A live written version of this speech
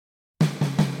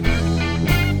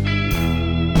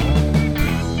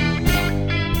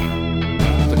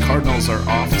are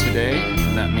off today,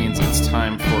 and that means it's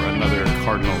time for another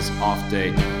Cardinals Off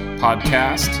Day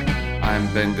podcast. I'm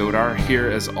Ben Godar, here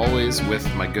as always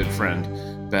with my good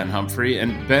friend Ben Humphrey.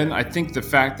 And Ben, I think the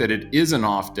fact that it is an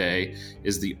off day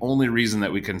is the only reason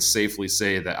that we can safely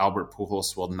say that Albert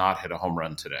Pujols will not hit a home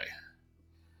run today.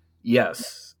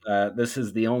 Yes, this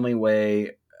is the only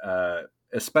way,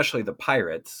 especially the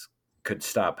Pirates, could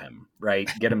stop him,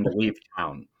 right? Get him to leave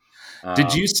town.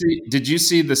 Did you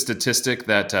see the statistic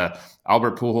that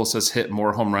Albert Pujols has hit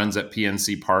more home runs at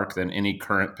PNC Park than any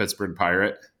current Pittsburgh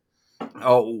Pirate?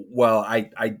 Oh, well,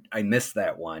 I missed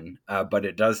that one, but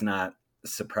it does not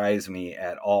surprise me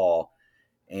at all.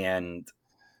 And,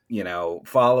 you know,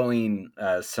 following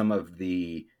some of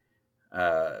the,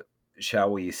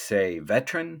 shall we say,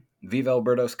 veteran Viva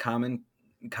Alberto's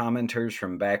commenters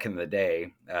from back in the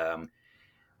day,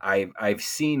 I've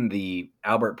seen the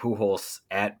Albert Pujols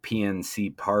at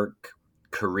PNC Park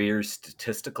career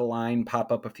statistical line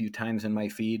pop up a few times in my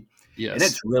feed. Yes. And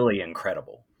it's really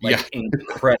incredible.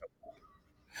 Incredible.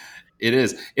 It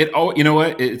is. You know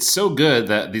what? It's so good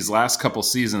that these last couple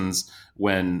seasons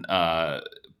when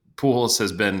Pujols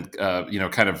has been,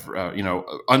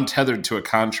 untethered to a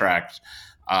contract,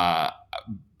 I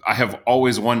have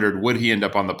always wondered, would he end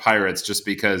up on the Pirates just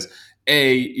because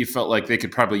A, you felt like they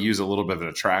could probably use a little bit of an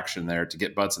attraction there to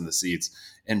get butts in the seats,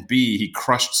 and B, he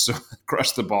crushed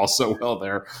the ball so well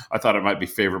there. I thought it might be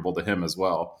favorable to him as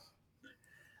well.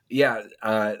 Yeah,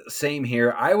 same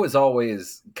here. I was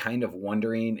always kind of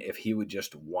wondering if he would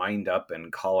just wind up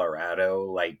in Colorado,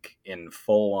 like in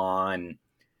full on,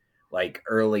 like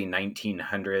early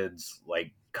 1900s,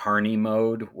 like Carney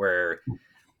mode, where,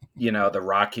 you know, the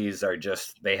Rockies are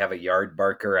just, they have a yard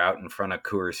barker out in front of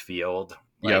Coors Field.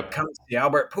 Yep. Come see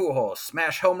Albert Pujols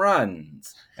smash home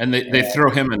runs. And they throw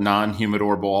him a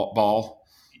non-humidor ball.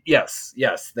 Yes.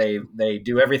 They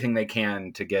do everything they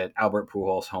can to get Albert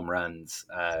Pujols home runs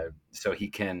so he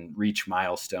can reach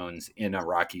milestones in a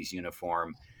Rockies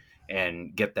uniform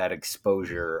and get that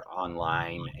exposure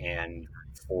online and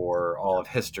for all of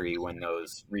history when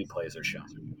those replays are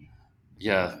shown.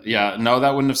 Yeah. No,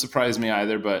 that wouldn't have surprised me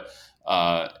either, but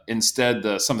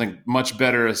instead, something much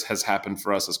better has happened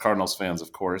for us as Cardinals fans,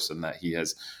 of course, and that he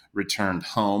has returned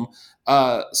home.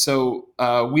 So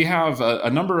we have a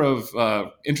number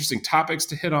of interesting topics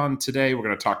to hit on today. We're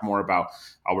going to talk more about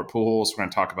Albert Pujols. We're going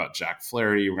to talk about Jack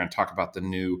Flaherty. We're going to talk about the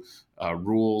new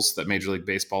rules that Major League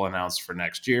Baseball announced for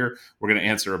next year. We're going to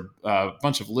answer a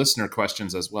bunch of listener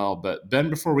questions as well. But Ben,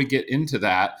 before we get into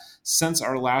that, since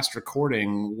our last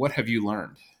recording, what have you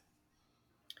learned?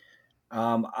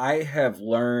 I have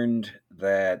learned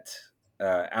that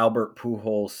Albert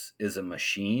Pujols is a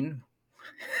machine.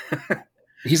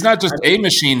 He's not just a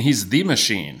machine, he's the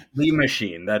machine. The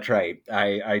machine, that's right.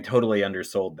 I totally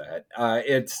undersold that.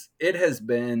 It has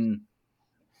been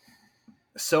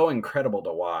so incredible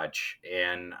to watch,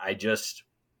 and I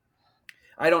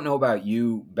don't know about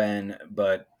you, Ben,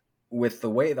 but with the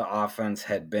way the offense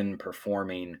had been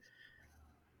performing,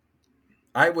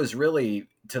 I was really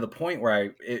to the point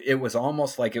where it was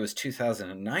almost like it was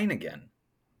 2009 again,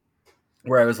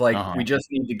 where I was like, we just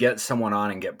need to get someone on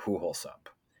and get Pujols up,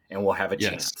 and we'll have a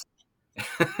chance.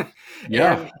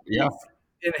 Yeah.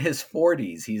 In his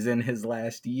 40s, he's in his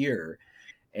last year,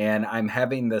 and I'm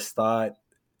having this thought,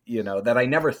 you know, that I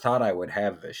never thought I would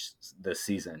have this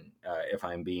season, if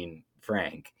I'm being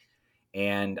frank.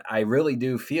 And I really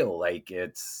do feel like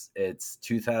it's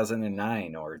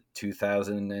 2009 or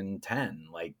 2010,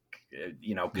 like,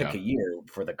 you know, pick a year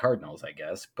for the Cardinals, I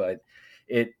guess. But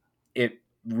it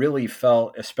really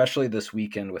felt, especially this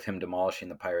weekend with him demolishing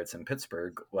the Pirates in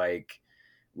Pittsburgh, like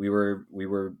we were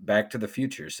back to the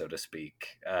future, so to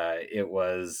speak. It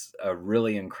was a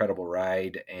really incredible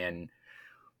ride, and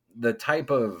the type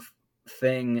of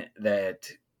thing that,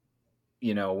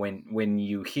 you know, when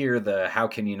you hear the "how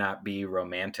can you not be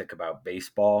romantic about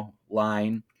baseball"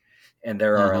 line, and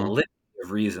there are a litany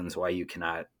of reasons why you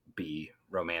cannot be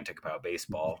romantic about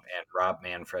baseball, and Rob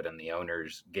Manfred and the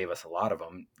owners gave us a lot of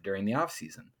them during the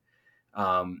offseason.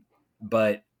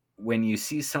 But when you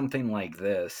see something like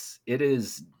this, it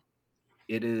is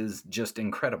just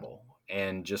incredible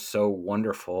and just so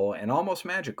wonderful and almost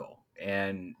magical,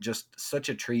 and just such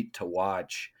a treat to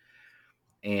watch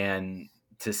and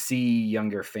to see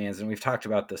younger fans. And we've talked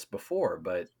about this before,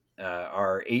 but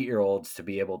our 8-year-olds to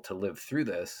be able to live through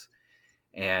this.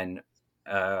 And,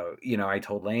 you know, I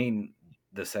told Lane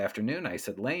this afternoon, I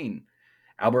said, Lane,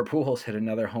 Albert Pujols hit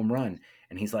another home run.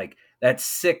 And he's like, that's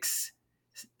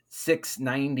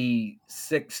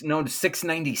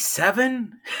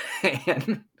 697.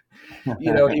 And,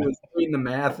 you know, he was doing the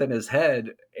math in his head,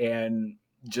 and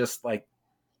just like,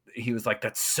 he was like,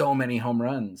 "That's so many home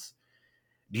runs.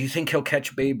 Do you think he'll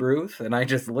catch Babe Ruth?" And I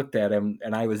just looked at him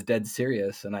and I was dead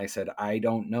serious. And I said, "I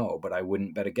don't know, but I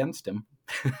wouldn't bet against him."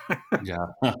 Yeah.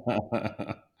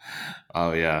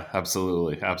 Oh yeah,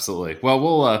 absolutely, absolutely.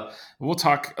 Well, we'll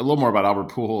talk a little more about Albert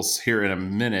Pujols here in a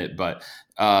minute, but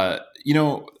you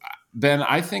know, Ben,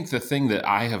 I think the thing that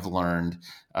I have learned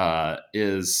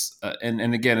is,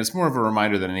 and again, it's more of a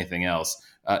reminder than anything else.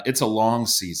 It's a long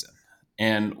season,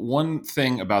 and one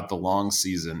thing about the long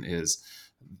season is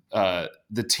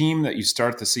the team that you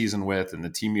start the season with, and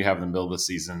the team you have in the middle of the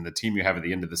season, the team you have at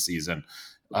the end of the season,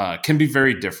 can be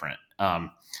very different.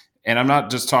 And I'm not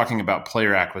just talking about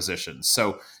player acquisition.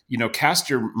 So,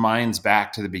 cast your minds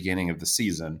back to the beginning of the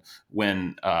season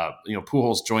when,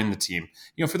 Pujols joined the team.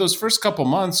 For those first couple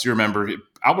months, you remember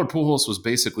Albert Pujols was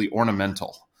basically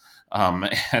ornamental.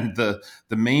 And the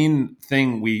main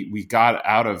thing we got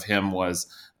out of him was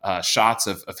shots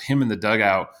of him in the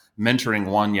dugout mentoring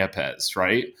Juan Yepes,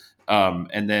 right?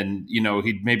 And then,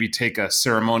 he'd maybe take a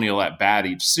ceremonial at bat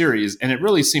each series. And it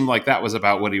really seemed like that was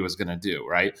about what he was going to do,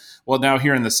 right? Well, now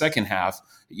here in the second half,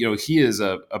 he is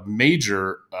a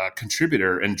major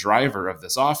contributor and driver of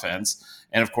this offense.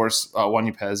 And of course,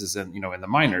 Juan Yepes is in the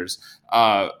minors.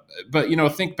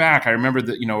 But, think back, I remember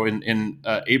that, in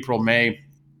April, May,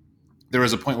 there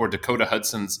was a point where Dakota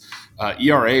Hudson's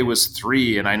ERA was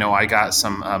 3, and I know I got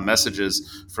some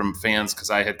messages from fans because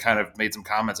I had kind of made some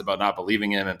comments about not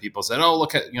believing him, and people said, "Oh,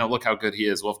 look how good he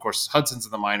is." Well, of course, Hudson's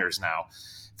in the minors now.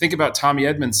 Think about Tommy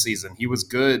Edmonds' season; he was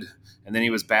good, and then he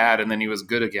was bad, and then he was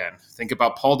good again. Think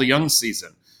about Paul DeYoung's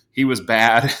season; he was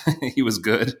bad, he was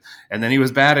good, and then he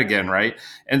was bad again, right?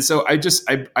 And so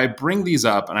I bring these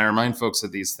up, and I remind folks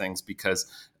of these things because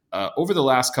over the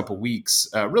last couple weeks,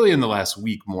 really in the last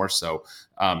week more so,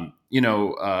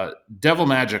 Devil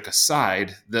Magic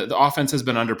aside, the offense has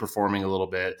been underperforming a little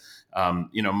bit.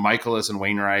 Michaelis and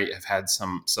Wainwright have had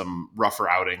some rougher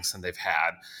outings than they've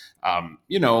had.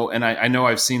 And I know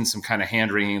I've seen some kind of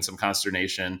hand wringing, some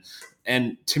consternation.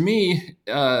 And to me,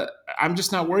 I'm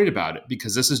just not worried about it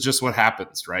because this is just what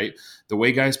happens, right? The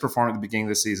way guys perform at the beginning of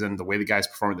the season, the way the guys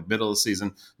perform at the middle of the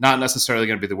season, not necessarily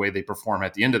going to be the way they perform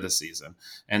at the end of the season.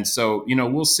 And so,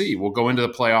 we'll see. We'll go into the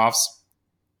playoffs,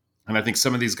 and I think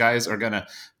some of these guys are going to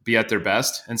be at their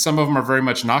best, and some of them are very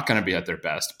much not going to be at their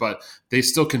best, but they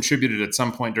still contributed at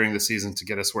some point during the season to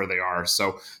get us where they are.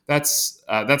 So that's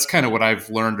kind of what I've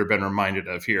learned or been reminded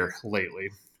of here lately.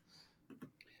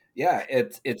 Yeah,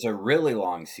 it's a really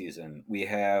long season. We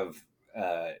have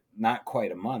not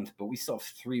quite a month, but we still have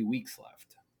 3 weeks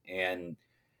left. And,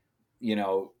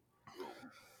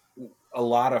 a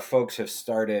lot of folks have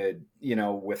started,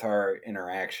 with our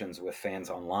interactions with fans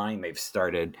online, they've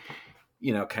started,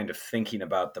 kind of thinking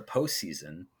about the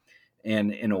postseason.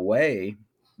 And in a way,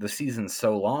 the season's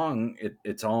so long,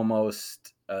 it's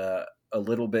almost a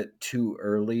little bit too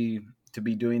early to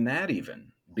be doing that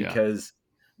even because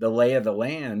the lay of the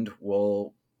land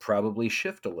will probably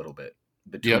shift a little bit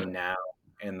between now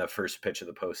and the first pitch of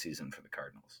the postseason for the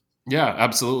Cardinals. Yeah,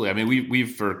 absolutely. I mean,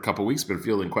 we've for a couple of weeks been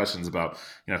fielding questions about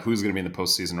who's going to be in the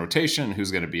postseason rotation,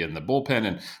 who's going to be in the bullpen,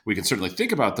 and we can certainly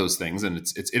think about those things. And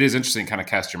it is interesting to kind of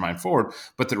cast your mind forward.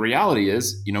 But the reality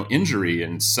is, injury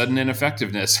and sudden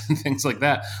ineffectiveness and things like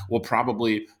that will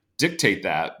probably dictate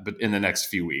that, but in the next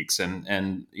few weeks, and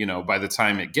by the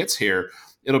time it gets here,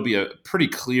 it'll be a pretty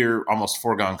clear, almost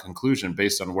foregone conclusion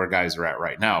based on where guys are at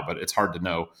right now. But it's hard to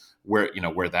know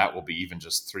where that will be even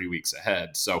just 3 weeks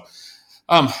ahead. So.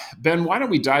 Ben, why don't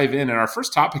we dive in? And our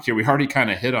first topic here, we already kind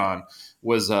of hit on,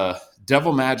 was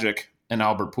Devil Magic and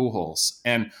Albert Pujols.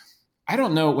 And I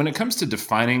don't know, when it comes to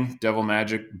defining Devil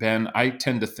Magic, Ben, I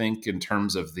tend to think in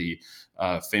terms of the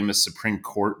famous Supreme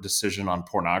Court decision on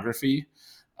pornography.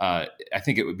 I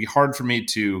think it would be hard for me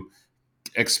to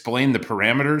explain the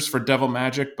parameters for Devil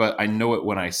Magic, but I know it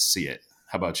when I see it.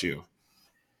 How about you?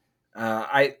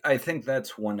 I think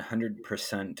that's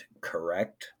 100%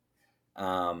 correct.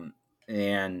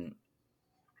 And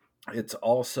it's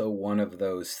also one of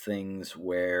those things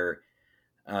where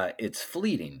it's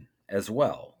fleeting as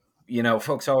well.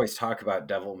 Folks always talk about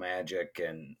Devil Magic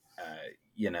and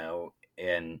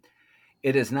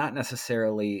it is not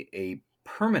necessarily a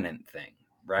permanent thing,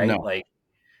 right? No.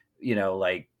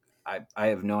 Like I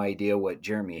have no idea what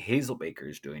Jeremy Hazelbaker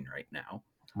is doing right now.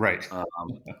 Right.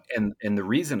 And the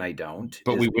reason I don't,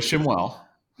 but we wish him well.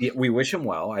 We wish him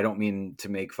well. I don't mean to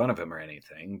make fun of him or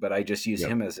anything, but I just use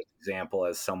him as an example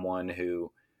as someone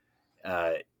who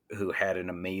had an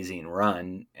amazing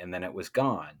run and then it was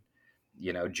gone.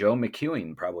 Joe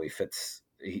McEwing probably fits.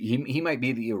 He might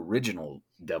be the original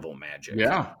Devil Magic.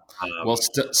 Yeah.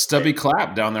 Stubby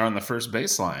Clapp down there on the first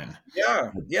baseline.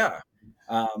 Yeah.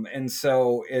 And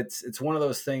so it's one of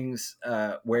those things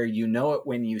where you know it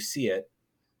when you see it,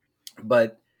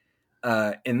 but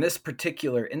in this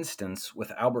particular instance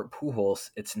with Albert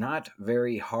Pujols, it's not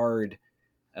very hard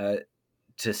uh,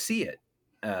 to see it.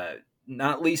 Uh,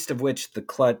 Not least of which the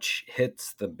clutch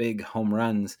hits, the big home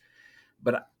runs.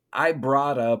 But I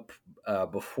brought up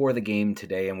before the game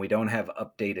today, and we don't have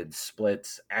updated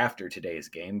splits after today's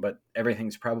game, but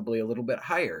everything's probably a little bit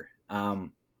higher. I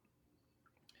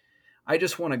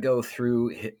just want to go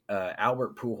through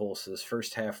Albert Pujols'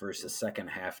 first half versus second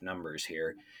half numbers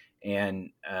here. And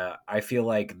I feel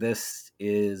like this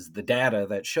is the data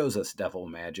that shows us devil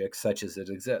magic, such as it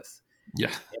exists.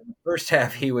 Yeah. In the first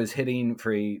half, he was hitting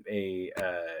for a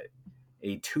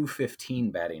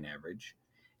 215 batting average.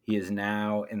 He is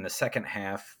now in the second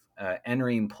half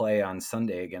entering play on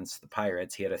Sunday against the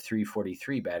Pirates. He had a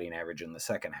 343 batting average in the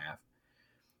second half.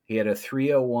 He had a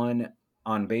 301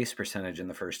 on base percentage in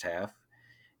the first half.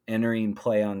 Entering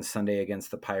play on Sunday against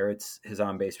the Pirates, his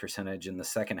on base percentage in the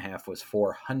second half was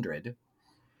 400.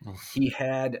 Oof. He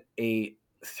had a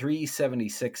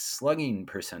 376 slugging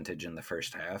percentage in the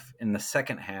first half. In the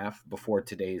second half, before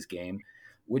today's game,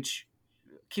 which,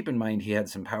 keep in mind, he had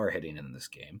some power hitting in this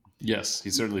game. Yes, he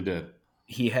certainly did.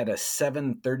 He had a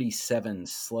 737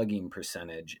 slugging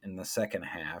percentage in the second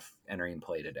half entering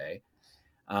play today.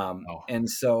 Oh. And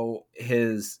so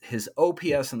his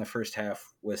OPS in the first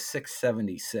half was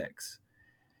 676.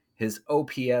 His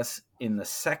OPS in the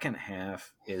second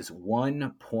half is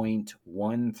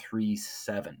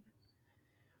 1.137.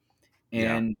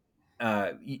 And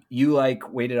you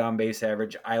like weighted on base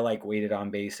average. I like weighted on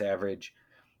base average.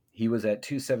 He was at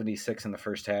 276 in the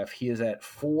first half. He is at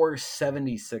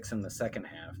 476 in the second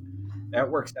half. That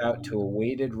works out to a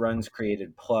weighted runs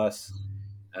created plus,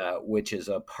 which is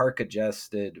a park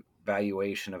adjusted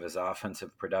valuation of his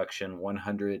offensive production.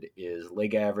 100 is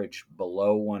league average,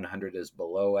 below 100 is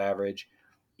below average.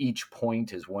 Each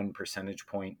point is 1 percentage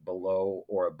point below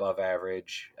or above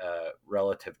average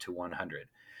relative to 100.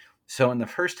 So in the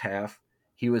first half,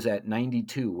 he was at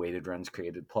 92 weighted runs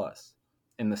created plus.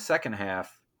 In the second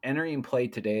half, entering play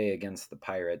today against the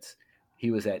Pirates,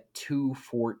 he was at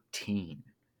 214.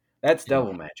 That's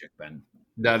devil magic, Ben.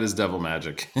 That is devil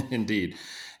magic, indeed,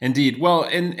 indeed. Well,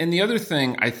 and the other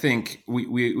thing, I think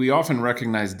we often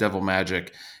recognize devil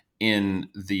magic in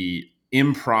the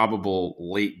improbable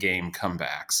late game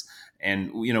comebacks,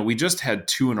 and we just had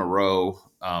two in a row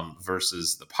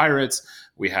versus the Pirates.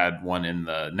 We had one in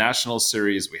the National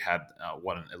Series. We had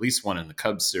at least one in the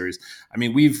Cubs series. I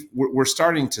mean, we're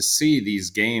starting to see these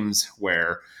games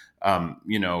where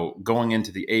going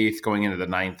into the eighth, going into the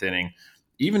ninth inning,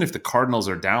 even if the Cardinals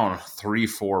are down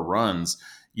 3-4 runs,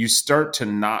 you start to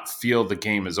not feel the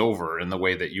game is over in the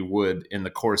way that you would in the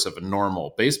course of a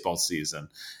normal baseball season.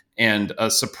 And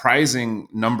a surprising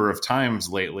number of times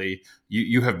lately,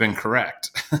 you have been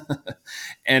correct.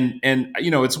 and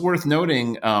it's worth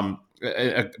noting,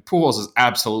 Pujols is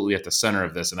absolutely at the center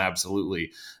of this, and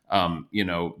absolutely,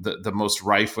 the most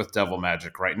rife with devil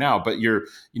magic right now. But you're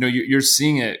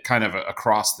seeing it kind of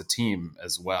across the team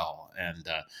as well, and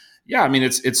I mean,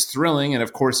 it's thrilling. And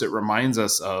of course, it reminds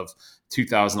us of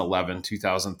 2011,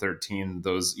 2013,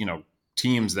 those,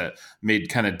 teams that made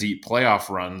kind of deep playoff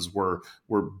runs were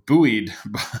buoyed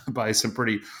by some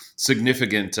pretty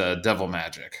significant devil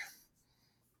magic.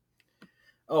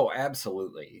 Oh,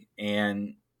 absolutely.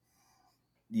 And,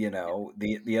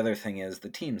 the other thing is the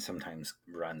team sometimes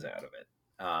runs out of it.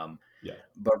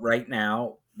 But right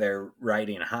now they're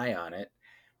riding high on it.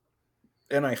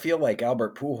 And I feel like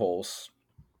Albert Pujols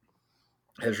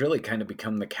has really kind of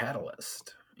become the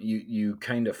catalyst. You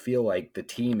kind of feel like the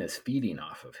team is feeding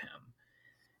off of him,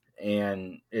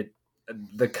 and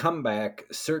the comeback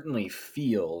certainly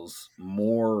feels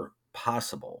more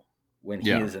possible when he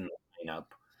is in the lineup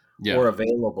or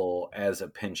available as a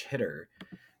pinch hitter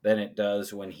than it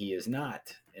does when he is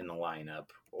not in the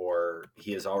lineup or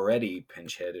he is already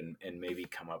pinch hit and maybe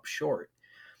come up short.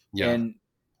 And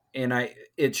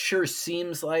it sure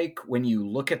seems like when you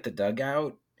look at the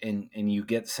dugout and you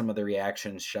get some of the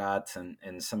reaction shots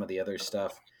and some of the other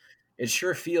stuff, it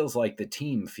sure feels like the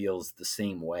team feels the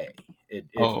same way. It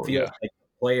feels like the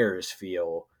players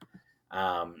feel,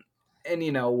 and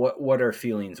what are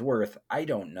feelings worth? I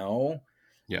don't know.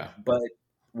 Yeah. But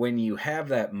when you have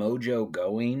that mojo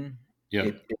going,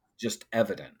 it's just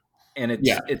evident. And it's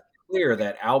clear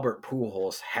that Albert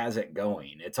Pujols has it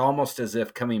going. It's almost as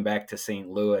if coming back to St.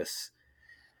 Louis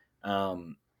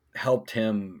helped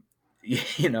him,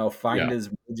 find his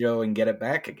mojo and get it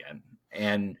back again.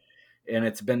 And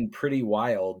it's been pretty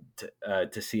wild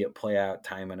to see it play out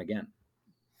time and again.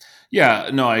 Yeah,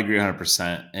 no, I agree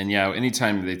 100%. And yeah,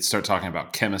 anytime they start talking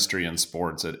about chemistry in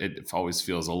sports, it always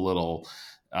feels a little,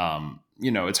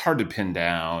 it's hard to pin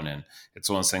down. And it's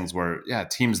one of those things where, yeah,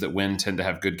 teams that win tend to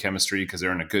have good chemistry because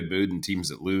they're in a good mood, and teams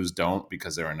that lose don't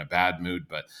because they're in a bad mood.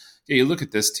 But yeah, you look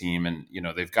at this team, and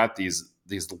they've got these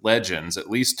legends, at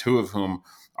least two of whom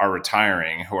are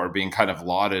retiring, who are being kind of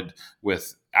lauded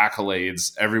with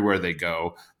accolades everywhere they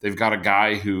go. They've got a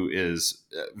guy who is,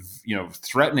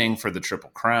 threatening for the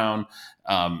Triple Crown.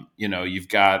 You've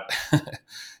got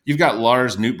you've got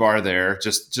Lars Nootbaar there,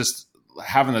 just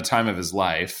having the time of his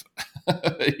life.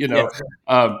 you Yeah.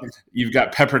 know, you've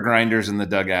got pepper grinders in the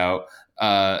dugout.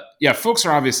 Yeah, folks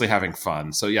are obviously having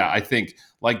fun. So yeah, I think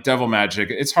like Devil Magic,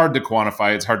 it's hard to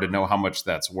quantify. It's hard to know how much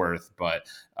that's worth, but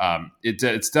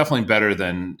it's definitely better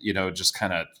than just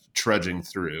kind of trudging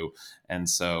through. And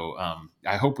so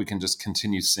I hope we can just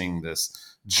continue seeing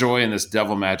this joy and this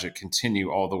Devil Magic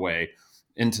continue all the way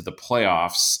into the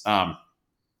playoffs.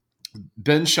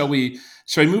 Ben, shall we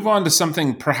move on to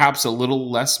something perhaps a little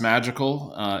less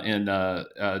magical in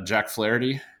Jack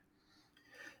Flaherty?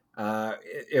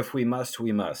 If we must,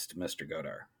 we must, Mr.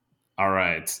 Godar. All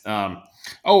right. I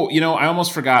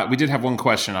almost forgot. We did have one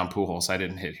question on Pujols I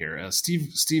didn't hit here.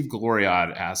 Steve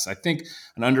Gloriad asks, I think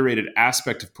an underrated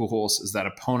aspect of Pujols is that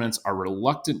opponents are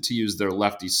reluctant to use their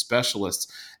lefty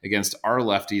specialists against our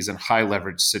lefties in high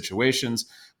leverage situations.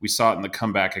 We saw it in the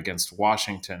comeback against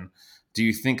Washington. Do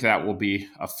you think that will be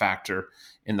a factor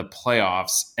in the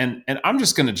playoffs? And I'm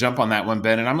just going to jump on that one,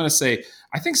 Ben, and I'm going to say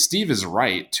I think Steve is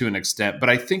right to an extent, but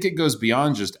I think it goes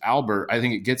beyond just Albert. I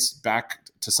think it gets back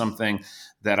to something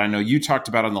that I know you talked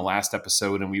about on the last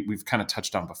episode, and we've kind of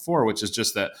touched on before, which is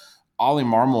just that Ollie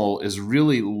Marmol is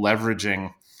really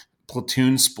leveraging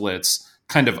platoon splits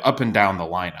kind of up and down the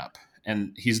lineup.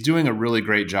 And he's doing a really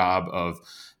great job of,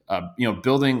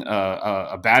 building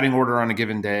a batting order on a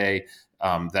given day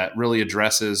that really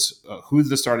addresses who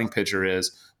the starting pitcher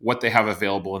is, what they have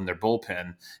available in their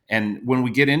bullpen. And when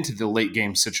we get into the late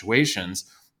game situations,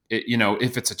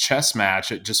 if it's a chess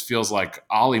match, it just feels like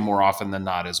Ollie more often than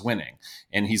not is winning.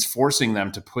 And he's forcing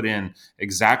them to put in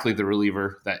exactly the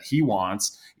reliever that he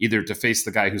wants, either to face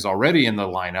the guy who's already in the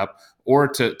lineup or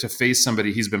to face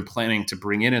somebody he's been planning to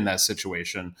bring in that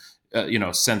situation,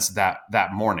 since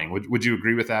that morning. Would you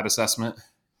agree with that assessment?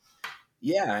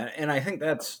 Yeah, and I think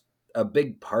that's a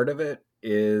big part of it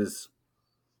is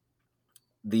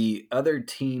the other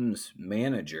team's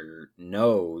manager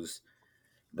knows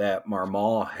that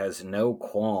Marmol has no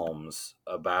qualms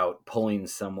about pulling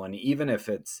someone, even if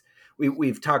it's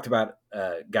we've talked about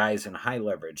guys in high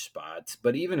leverage spots,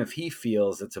 but even if he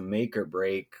feels it's a make or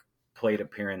break plate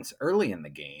appearance early in the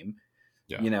game,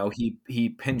 Yeah. He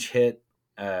pinch hit,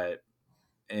 and,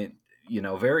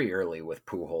 very early with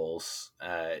Pujols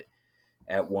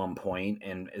at one point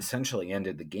and essentially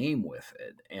ended the game with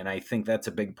it. And I think that's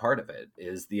a big part of it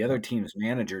is the other team's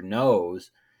manager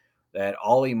knows that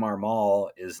Ollie Marmol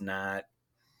is not,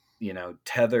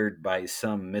 tethered by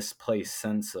some misplaced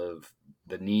sense of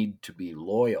the need to be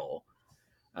loyal,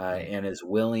 and is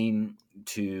willing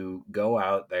to go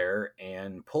out there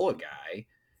and pull a guy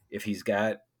if he's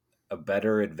got a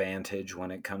better advantage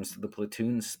when it comes to the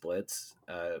platoon splits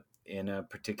in a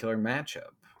particular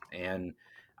matchup. And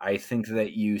I think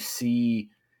that you see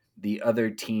the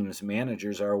other team's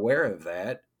managers are aware of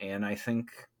that, and I think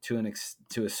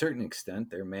to a certain extent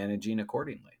they're managing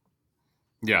accordingly.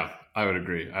 Yeah, I would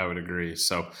agree. I would agree.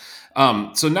 So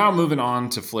now moving on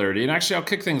to Flaherty, and actually, I'll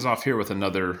kick things off here with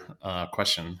another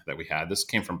question that we had. This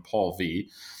came from Paul V,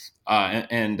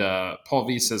 and Paul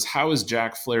V says, "How is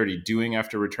Jack Flaherty doing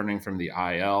after returning from the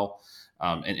IL?"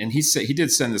 And he said he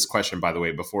did send this question, by the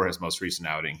way, before his most recent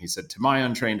outing. He said, "To my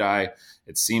untrained eye,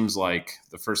 it seems like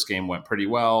the first game went pretty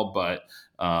well, but."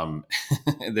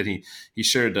 That he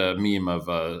shared a meme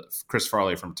of Chris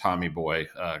Farley from Tommy Boy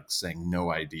saying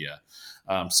no idea.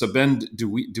 So Ben, do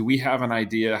we have an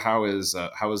idea how is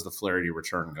the Flaherty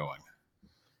return going?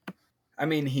 I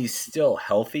mean, he's still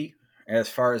healthy as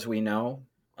far as we know,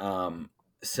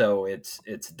 so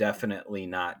it's definitely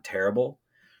not terrible.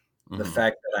 The Mm-hmm.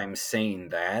 fact that I'm saying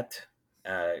that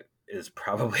is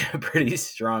probably a pretty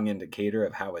strong indicator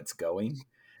of how it's going.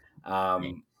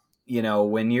 Um,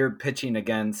 when you're pitching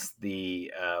against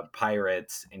the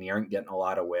Pirates and you aren't getting a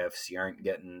lot of whiffs, you aren't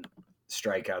getting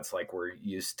strikeouts like we're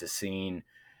used to seeing.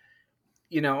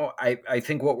 I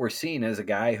think what we're seeing is a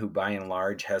guy who, by and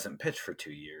large, hasn't pitched for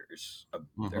 2 years or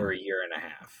Mm-hmm. a year and a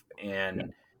half, Yeah.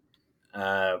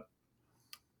 uh,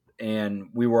 and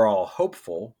we were all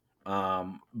hopeful,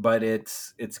 but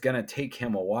it's going to take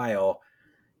him a while,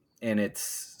 and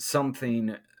it's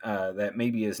something that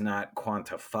maybe is not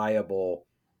quantifiable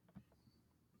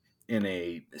in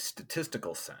a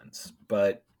statistical sense,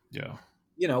 but Yeah.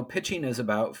 pitching is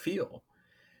about feel.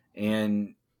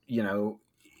 And, you know,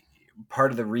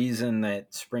 part of the reason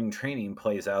that spring training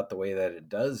plays out the way that it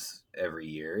does every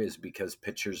year is because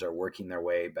pitchers are working their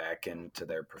way back into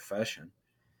their profession,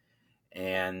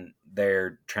 and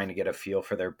they're trying to get a feel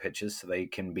for their pitches so they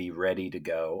can be ready to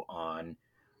go on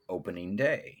opening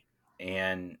day.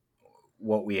 And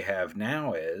what we have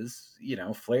now is,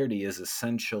 Flaherty is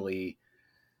essentially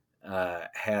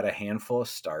had a handful of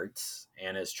starts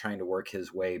and is trying to work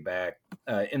his way back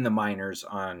in the minors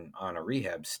on a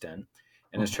rehab stint,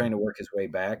 and is Mhm. trying to work his way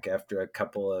back after a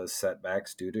couple of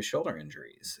setbacks due to shoulder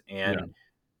injuries. Yeah. And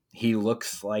he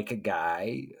looks like a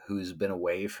guy who's been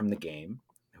away from the game,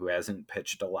 who hasn't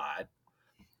pitched a lot,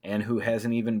 and who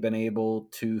hasn't even been able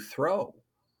to throw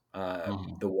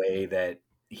Mhm. the way that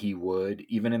he would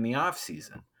even in the off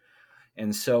season.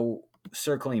 And so,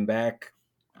 circling back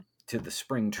to the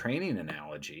spring training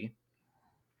analogy,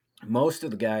 most of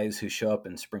the guys who show up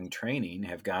in spring training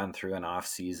have gone through an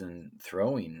off-season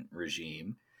throwing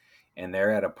regime, and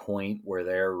they're at a point where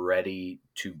they're ready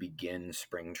to begin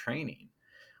spring training.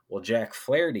 Well, Jack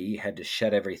Flaherty had to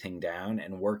shut everything down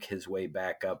and work his way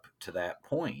back up to that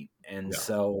point. And Yeah.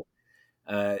 so,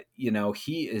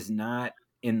 he is not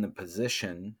in the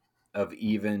position of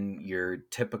even your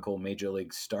typical major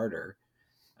league starter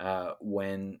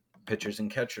when pitchers and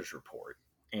catchers report.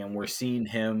 And we're seeing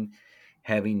him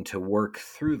having to work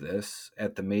through this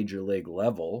at the major league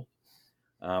level,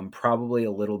 probably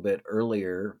a little bit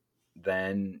earlier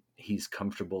than he's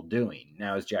comfortable doing.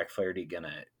 Now, is Jack Flaherty going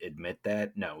to admit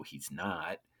that? No, he's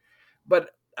not.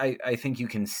 But I think you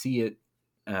can see it.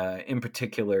 In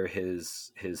particular,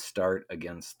 his start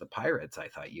against the Pirates, I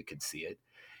thought you could see it.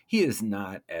 He is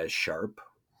not as sharp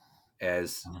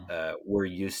as Mhm. we're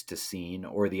used to seeing,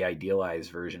 or the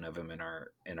idealized version of him in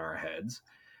our heads.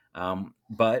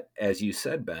 But as you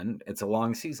said, Ben, it's a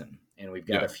long season, and we've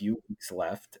got Yeah. a few weeks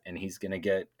left, and he's going to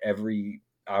get every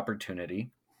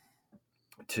opportunity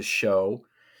to show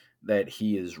that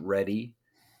he is ready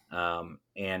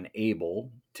and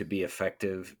able to be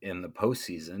effective in the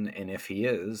postseason. And if he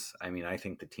is, I mean, I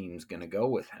think the team's going to go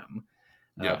with him.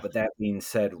 Yeah. But that being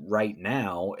said, right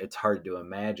now, it's hard to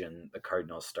imagine the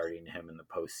Cardinals starting him in the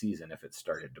postseason if it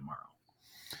started tomorrow.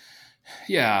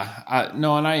 Yeah,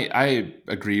 no, and I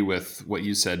agree with what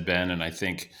you said, Ben, and I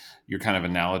think your kind of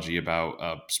analogy about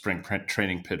a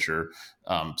training pitcher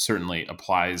certainly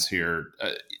applies here.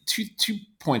 Two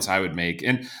points I would make,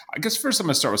 and I guess first I'm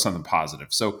going to start with something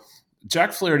positive. So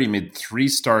Jack Flaherty made 3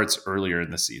 starts earlier in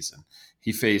the season.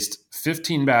 He faced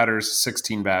 15 batters,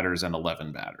 16 batters, and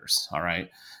 11 batters. All right,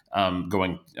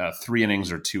 going 3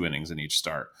 innings or 2 innings in each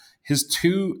start. His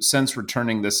two since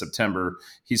returning this September,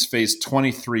 he's faced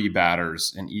 23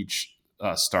 batters in each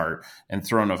start and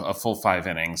thrown a full 5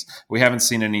 innings. We haven't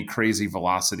seen any crazy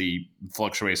velocity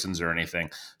fluctuations or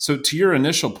anything. So to your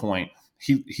initial point,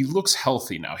 he looks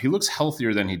healthy now. He looks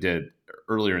healthier than he did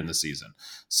earlier in the season.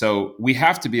 So we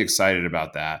have to be excited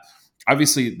about that.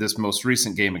 Obviously, this most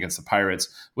recent game against the Pirates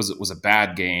was a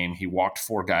bad game. He walked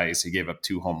 4 guys. He gave up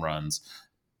 2 home runs.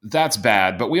 That's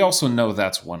bad, but we also know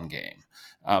that's one game.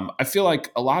 I feel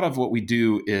like a lot of what we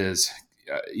do is,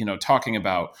 talking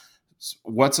about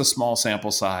what's a small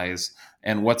sample size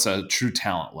and what's a true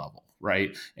talent level,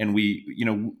 right? And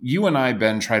you and I,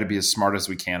 Ben, try to be as smart as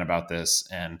we can about this,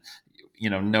 and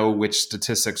know which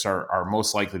statistics are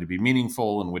most likely to be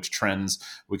meaningful and which trends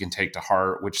we can take to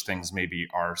heart, which things maybe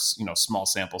are small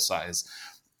sample size.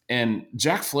 And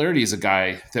Jack Flaherty is a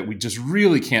guy that we just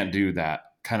really can't do that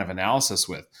kind of analysis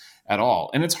with at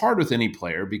all. And it's hard with any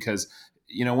player because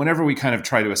whenever we kind of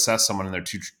try to assess someone in their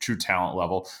true talent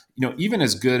level, even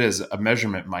as good as a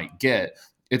measurement might get,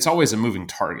 it's always a moving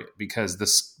target because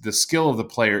the skill of the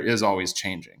player is always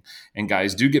changing, and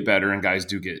guys do get better and guys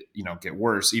do get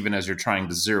worse, even as you're trying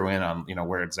to zero in on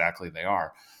where exactly they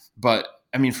are. But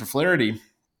I mean, for Flaherty,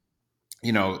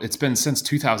 it's been since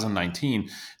 2019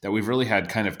 that we've really had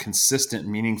kind of consistent,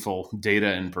 meaningful data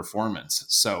and performance.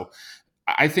 So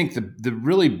I think the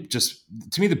really, just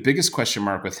to me, the biggest question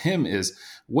mark with him is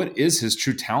what is his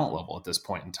true talent level at this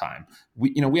point in time?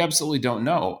 We absolutely don't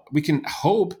know. We can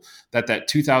hope that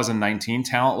 2019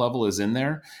 talent level is in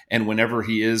there, and whenever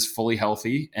he is fully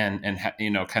healthy and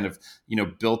kind of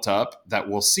built up, that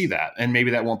we'll see that. And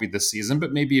maybe that won't be this season,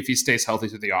 but maybe if he stays healthy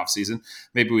through the offseason,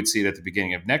 maybe we'd see it at the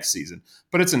beginning of next season.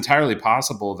 But it's entirely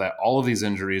possible that all of these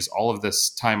injuries, all of this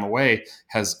time away,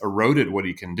 has eroded what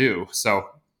he can do. So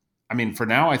I mean, for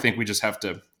now, I think we just have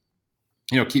to,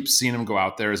 keep seeing him go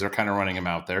out there as they're kind of running him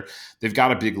out there. They've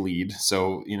got a big lead,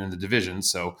 so in the division,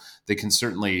 so they can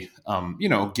certainly,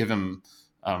 give him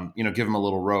give him a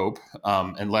little rope,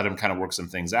 and let him kind of work some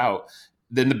things out.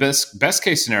 Then the best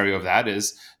case scenario of that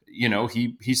is,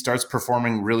 he starts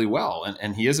performing really well,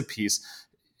 and he is a piece.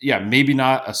 Yeah, maybe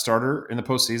not a starter in the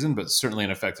postseason, but certainly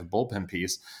an effective bullpen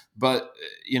piece. But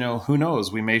who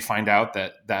knows? We may find out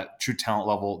that true talent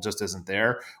level just isn't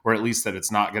there, or at least that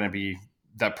it's not going to be,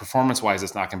 that performance wise,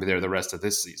 it's not going to be there the rest of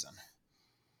this season.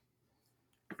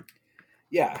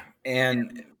 Yeah,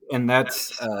 and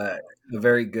that's a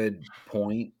very good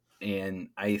point, and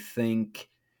I think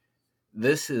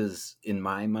this is, in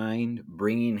my mind,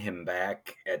 bringing him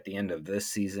back at the end of this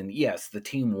season. Yes, the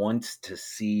team wants to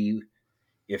see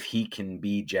if he can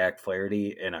be Jack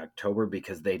Flaherty in October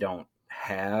because they don't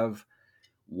have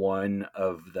one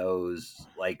of those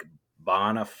like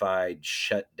bona fide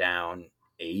shutdown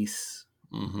ace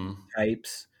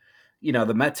types.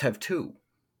 The Mets have two.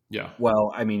 Yeah.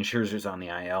 Well, I mean, Scherzer's on the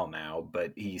IL now,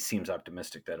 but he seems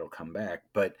optimistic that he'll come back.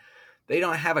 But they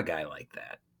don't have a guy like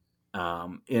that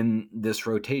in this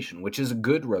rotation, which is a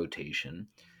good rotation.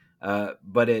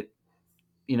 But it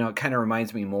kind of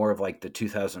reminds me more of like the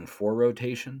 2004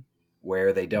 rotation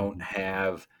where they don't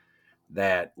have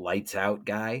that lights out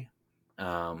guy.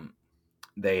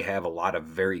 They have a lot of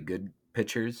very good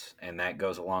pitchers, and that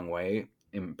goes a long way,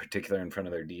 in particular in front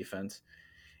of their defense.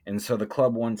 And so the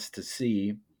club wants to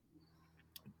see,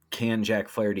 can Jack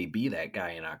Flaherty be that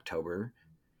guy in October?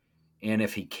 And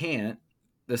if he can't,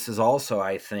 this is also,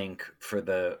 I think, for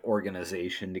the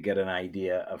organization to get an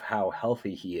idea of how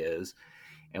healthy he is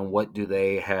and what do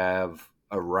they have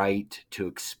a right to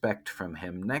expect from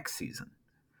him next season.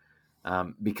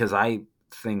 Because I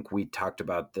think we talked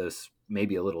about this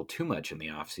maybe a little too much in the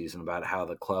offseason about how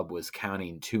the club was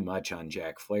counting too much on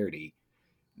Jack Flaherty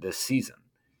this season.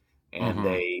 And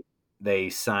they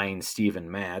signed Steven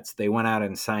Matz. They went out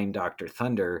and signed Dr.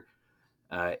 Thunder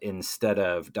instead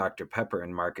of Dr. Pepper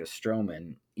and Marcus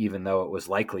Stroman, even though it was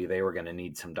likely they were going to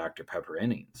need some Dr. Pepper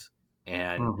innings.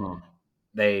 And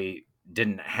they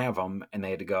didn't have them, and they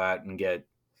had to go out and get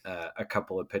a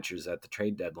couple of pitchers at the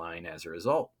trade deadline as a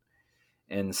result.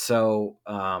 And so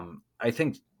I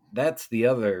think that's the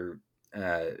other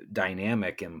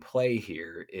dynamic in play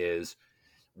here is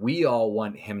we all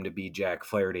want him to be Jack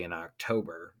Flaherty in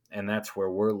October, and that's where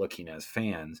we're looking as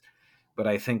fans. But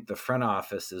I think the front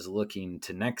office is looking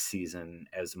to next season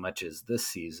as much as this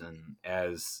season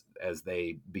as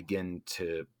they begin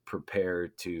to prepare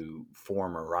to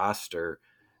form a roster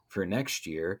for next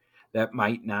year that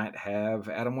might not have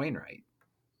Adam Wainwright.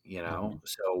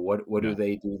 So what do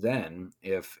they do then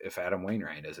if Adam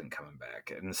Wainwright isn't coming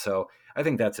back? And so I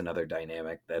think that's another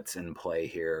dynamic that's in play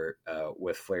here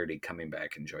with Flaherty coming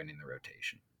back and joining the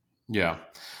rotation. Yeah.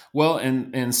 Well,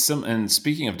 and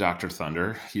speaking of Dr.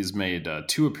 Thunder, he's made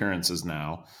 2 appearances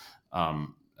now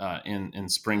in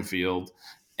Springfield,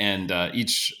 and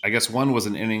each, I guess, one was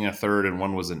an inning, a third, and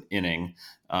one was an inning.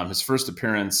 His first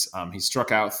appearance, he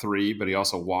struck out 3, but he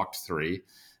also walked 3.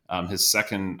 His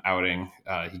second outing,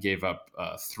 he gave up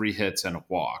 3 hits and a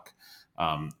walk,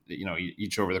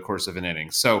 each over the course of an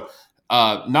inning. So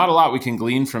not a lot we can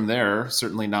glean from there.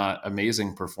 Certainly not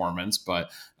amazing performance,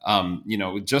 but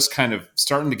just kind of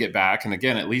starting to get back. And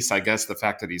again, at least I guess the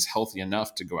fact that he's healthy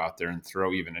enough to go out there and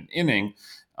throw even an inning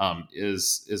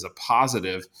is a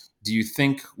positive. Do you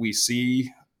think we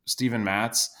see Steven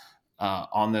Matz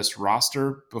on this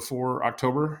roster before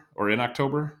October or in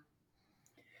October?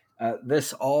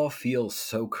 This all feels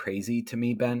so crazy to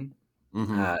me, Ben,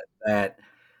 that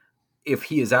if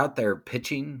he is out there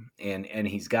pitching and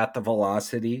he's got the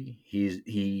velocity,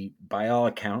 he by all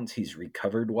accounts he's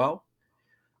recovered well.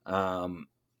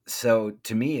 So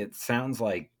to me, it sounds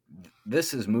like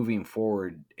this is moving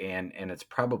forward, and it's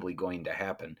probably going to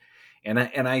happen. And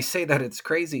I say that it's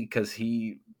crazy because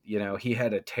he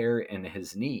had a tear in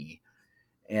his knee,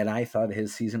 and I thought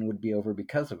his season would be over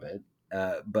because of it,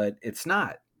 but it's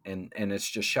not, and it's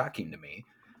just shocking to me.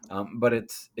 But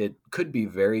it could be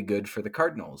very good for the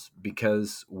Cardinals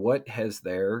because what has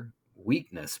their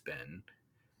weakness been?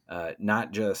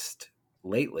 Not just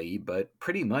lately, but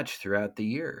pretty much throughout the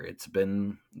year. It's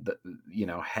been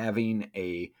having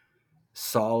a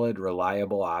solid,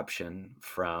 reliable option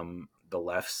from the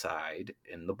left side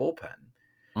in the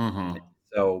bullpen.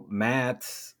 So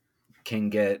Matz can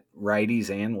get righties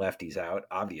and lefties out,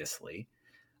 obviously.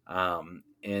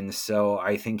 And so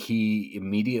I think he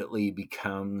immediately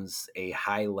becomes a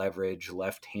high leverage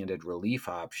left-handed relief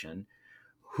option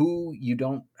who you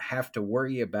don't have to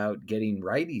worry about getting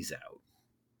righties out,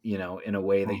 in a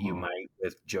way that you might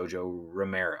with Jojo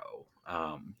Romero.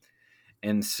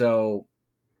 And so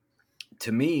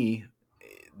to me,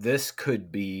 this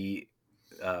could be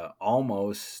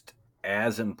almost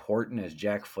as important as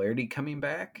Jack Flaherty coming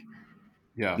back,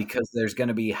 Yeah. because there's going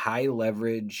to be high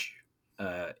leverage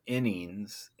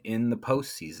innings in the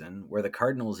postseason where the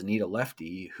Cardinals need a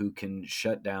lefty who can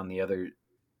shut down the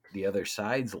other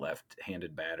side's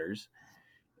left-handed batters,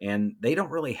 and they don't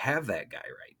really have that guy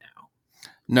right now.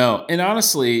 No, and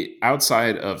honestly,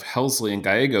 outside of Helsley and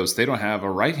Gallegos, they don't have a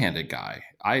right-handed guy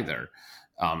either.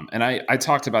 And I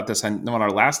talked about this on our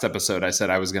last episode. I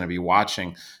said I was going to be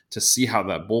watching to see how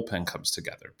that bullpen comes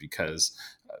together because,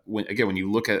 when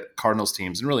you look at Cardinals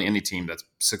teams and really any team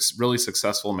that's really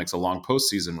successful, makes a long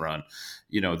postseason run,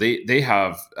 they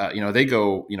have they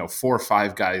go 4 or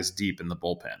 5 guys deep in the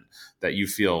bullpen that you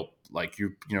feel like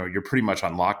you're pretty much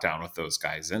on lockdown with those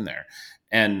guys in there.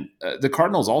 And the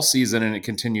Cardinals all season, and it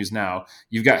continues now,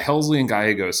 you've got Helsley and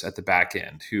Gallegos at the back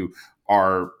end who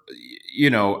are,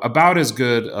 about as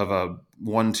good of a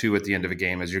 1-2 at the end of a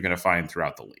game as you're going to find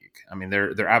throughout the league. I mean,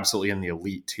 they're absolutely in the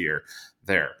elite tier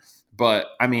there. But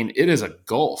I mean, it is a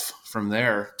gulf from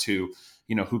there to,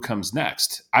 who comes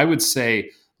next. I would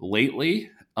say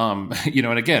lately, and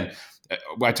again,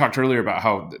 I talked earlier about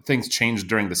how things changed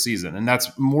during the season, and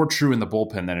that's more true in the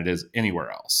bullpen than it is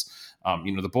anywhere else.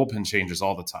 The bullpen changes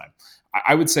all the time.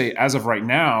 I would say as of right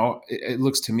now, it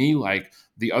looks to me like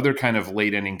the other kind of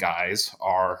late inning guys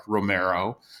are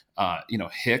Romero,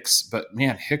 Hicks, but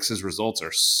man, Hicks's results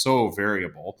are so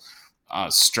variable.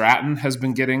 Stratton has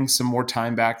been getting some more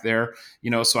time back there,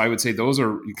 so I would say those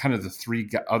are kind of the 3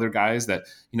 other guys that,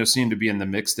 seem to be in the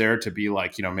mix there to be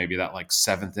like, maybe that like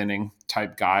 7th inning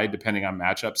type guy, depending on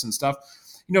matchups and stuff.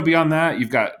 Beyond that, you've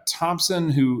got Thompson,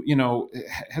 who,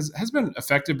 has been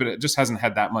effective, but it just hasn't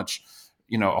had that much,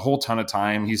 a whole ton of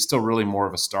time. He's still really more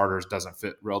of a starter, doesn't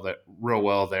fit real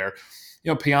well there.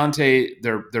 Piante,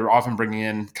 they're often bringing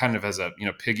in kind of as a,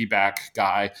 piggyback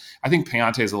guy. I think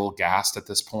Piante is a little gassed at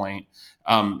this point.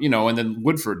 And then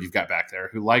Woodford you've got back there,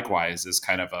 who likewise is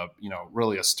kind of a,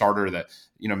 really a starter that,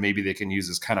 maybe they can use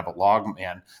as kind of a log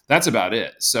man. That's about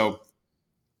it. So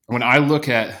when I look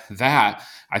at that,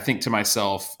 I think to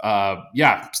myself,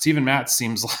 Steven Matz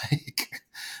seems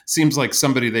like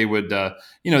somebody they would,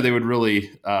 they would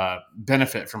really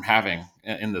benefit from having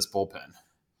in this bullpen.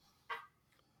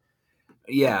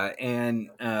 Yeah, and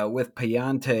with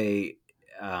Piante,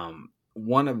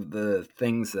 one of the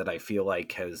things that I feel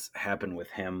like has happened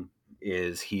with him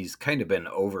is he's kind of been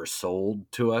oversold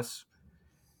to us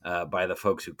by the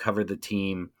folks who cover the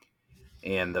team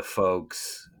and the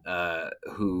folks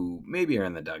who maybe are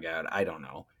in the dugout. I don't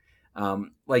know.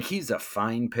 Like, he's a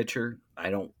fine pitcher. I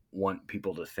don't want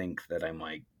people to think that I'm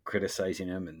like criticizing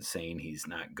him and saying he's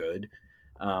not good.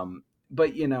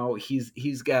 But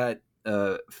he's got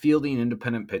fielding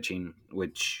independent pitching,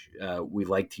 which we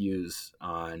like to use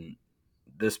on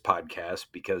this podcast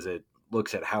because it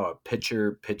looks at how a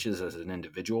pitcher pitches as an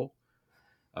individual,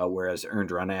 whereas earned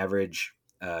run average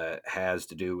has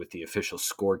to do with the official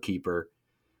scorekeeper,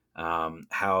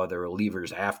 how the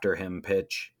relievers after him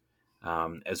pitch,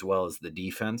 as well as the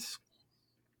defense.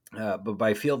 But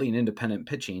by fielding independent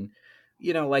pitching,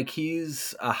 like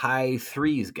he's a high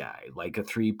 3s guy, like a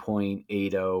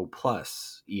 3.80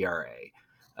 plus ERA.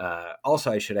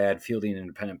 Also, I should add, fielding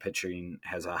independent pitching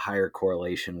has a higher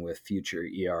correlation with future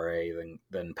ERA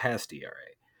than past ERA.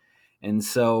 And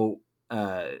so,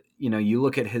 you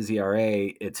look at his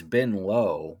ERA, it's been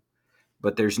low,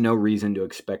 but there's no reason to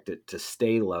expect it to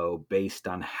stay low based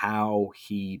on how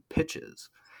he pitches.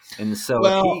 And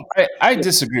so, I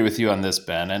disagree with you on this,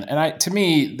 Ben, and to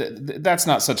me that's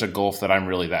not such a gulf that I'm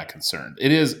really that concerned.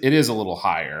 It is a little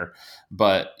higher,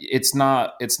 but it's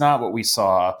not what we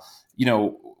saw.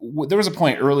 There was a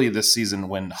point early this season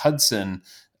when Hudson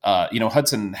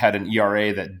had an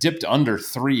ERA that dipped under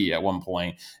 3 at one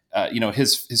point.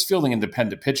 His fielding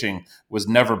independent pitching was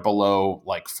never below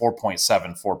like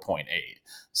 4.7, 4.8.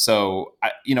 So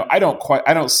I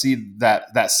don't see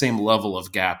that same level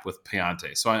of gap with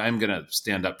Piante. So I'm going to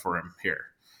stand up for him here.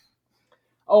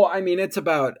 Oh, I mean, it's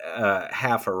about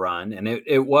half a run, and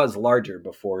it was larger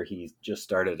before he just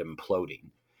started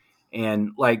imploding.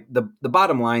 And like the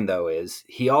bottom line though is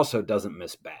he also doesn't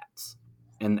miss bats,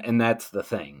 and that's the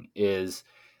thing is,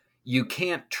 you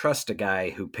can't trust a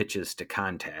guy who pitches to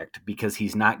contact because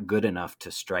he's not good enough to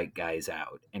strike guys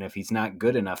out. And if he's not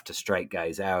good enough to strike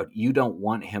guys out, you don't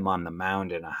want him on the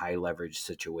mound in a high leverage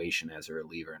situation as a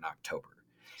reliever in October.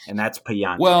 And that's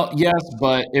Piante. Well, yes,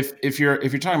 but if you're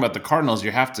talking about the Cardinals, you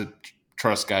have to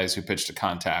trust guys who pitch to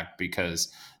contact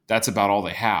because that's about all they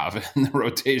have in the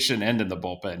rotation and in the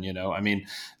bullpen. I mean,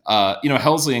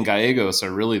 Helsley and Gallegos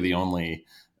are really the only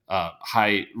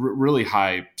really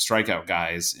high strikeout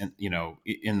guys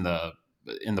in the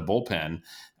in the bullpen.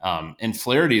 And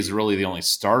Flaherty is really the only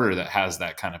starter that has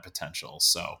that kind of potential.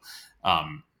 So,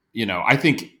 I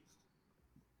think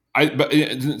I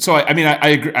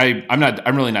agree.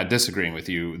 I'm really not disagreeing with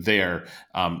you there.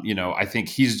 I think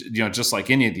he's, just like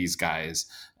any of these guys,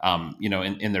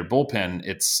 in their bullpen,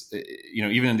 it's,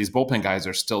 even in these bullpen guys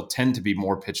are still tend to be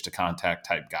more pitch to contact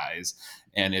type guys.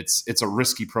 And it's a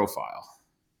risky profile.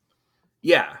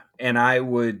 Yeah. And I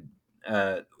would,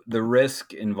 the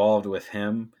risk involved with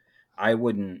him, I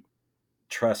wouldn't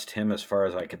trust him as far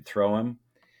as I could throw him.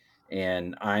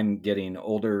 And I'm getting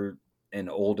older and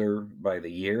older by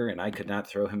the year, and I could not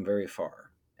throw him very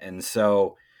far. And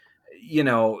so,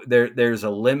 there's a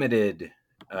limited,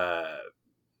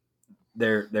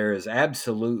 there is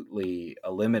absolutely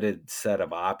a limited set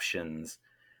of options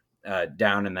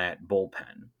down in that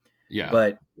bullpen. Yeah.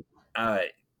 But,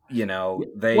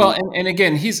 they. Well, and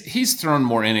again, he's thrown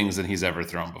more innings than he's ever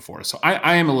thrown before. So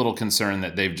I am a little concerned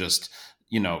that they've just,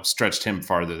 stretched him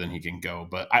farther than he can go.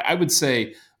 But I would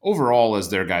say overall, as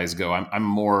their guys go, I'm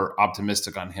more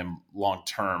optimistic on him long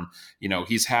term. He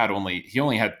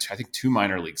only had I think 2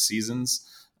 minor league seasons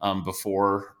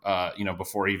before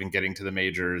even getting to the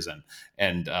majors,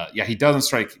 and he doesn't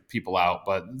strike people out,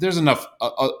 but there's enough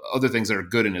other things that are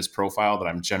good in his profile that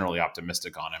I'm generally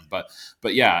optimistic on him. But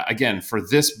yeah, again, for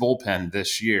this bullpen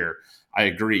this year, I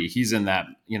agree he's in that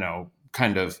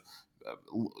kind of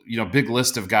big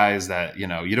list of guys that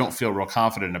you don't feel real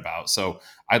confident about. So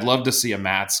I'd love to see a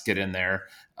Matz get in there.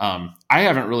 I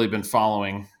haven't really been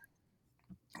following.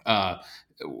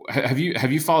 Have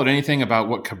you followed anything about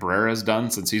what Cabrera's done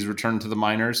since he's returned to the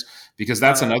minors? Because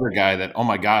that's another guy that, oh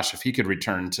my gosh, if he could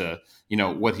return to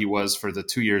what he was for the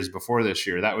 2 years before this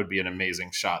year, that would be an amazing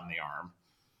shot in the arm.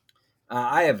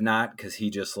 I have not, because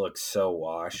he just looks so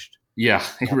washed. Yeah,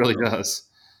 he really does.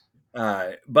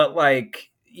 But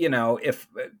if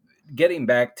getting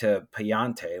back to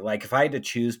Payante, if I had to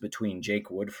choose between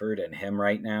Jake Woodford and him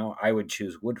right now, I would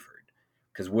choose Woodford,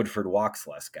 because Woodford walks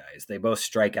less guys. They both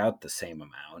strike out the same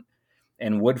amount,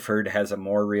 and Woodford has a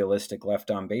more realistic left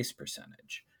on base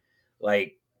percentage.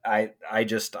 I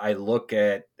look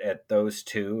at those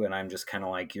two, and I'm just kind of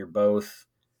like, you're both,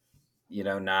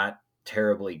 not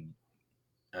terribly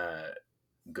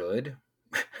good.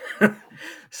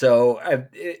 So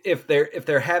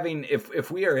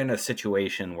if we are in a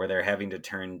situation where they're having to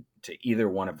turn to either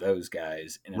one of those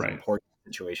guys in an important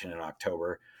situation in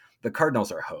October, the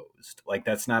Cardinals are hosed.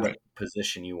 That's not a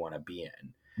position you want to be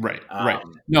in. Right.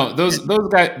 No,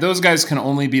 those guys can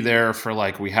only be there for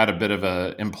we had a bit of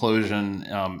a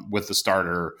implosion with the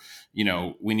starter.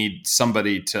 We need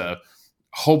somebody to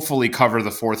hopefully cover the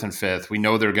 4th and 5th. We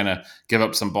know they're going to give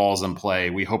up some balls in play.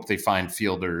 We hope they find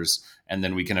fielders, and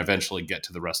then we can eventually get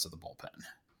to the rest of the bullpen.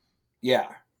 Yeah.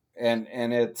 And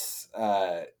it's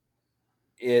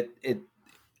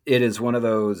it is one of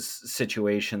those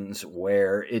situations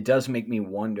where it does make me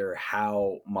wonder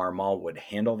how Marmol would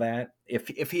handle that.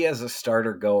 If he has a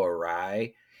starter go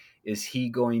awry, is he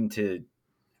going to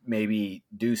maybe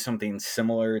do something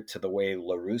similar to the way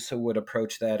La Russa would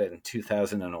approach that in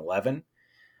 2011,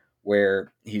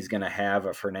 where he's going to have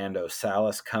a Fernando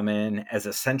Salas come in as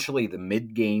essentially the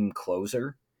mid-game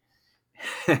closer?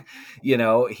 He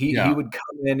would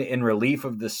come in relief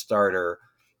of the starter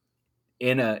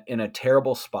in a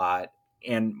terrible spot,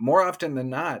 and more often than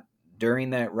not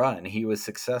during that run he was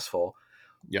successful.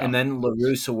 And then La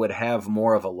Russa would have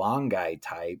more of a long guy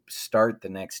type start the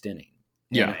next inning.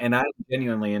 And I'm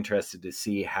genuinely interested to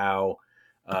see how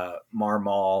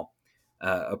Marmol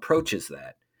approaches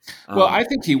that. Well, I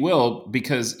think he will,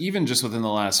 because even just within the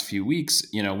last few weeks,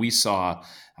 we saw,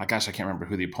 I can't remember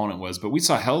who the opponent was, but we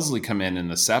saw Helsley come in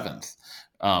the 7th.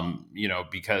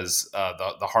 Because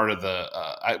the heart of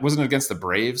it wasn't against the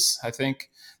Braves. I think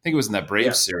it was in that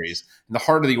Braves series, and the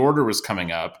heart of the order was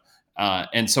coming up.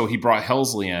 And so he brought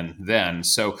Helsley in then.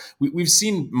 So we've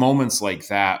seen moments like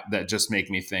that just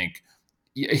make me think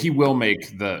he will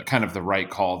make the kind of the right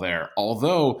call there.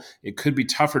 Although it could be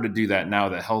tougher to do that now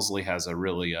that Helsley has a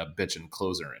really bitchin'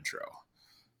 closer intro.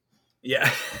 Yeah.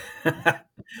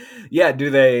 Yeah. Do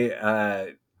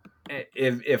they,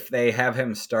 if they have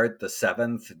him start the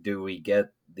 7th, do we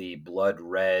get the blood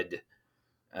red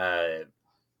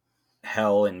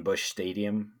hell in Busch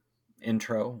Stadium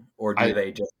intro, or do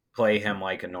they just play him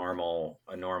like a normal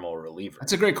reliever?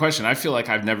 That's a great question. I feel like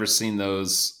I've never seen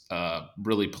those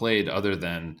really played other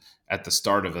than at the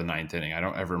start of the 9th inning. I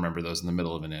don't ever remember those in the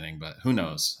middle of an inning, but who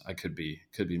knows? I could be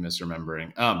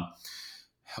misremembering.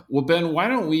 Well, Ben, why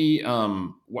don't we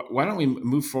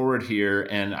move forward here?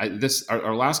 And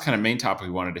our last kind of main topic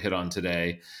we wanted to hit on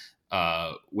today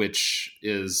which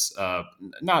is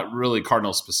not really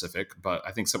Cardinal specific, but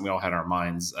I think something we all had in our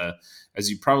minds. As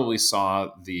you probably saw,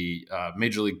 the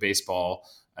Major League Baseball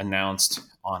announced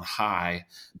on high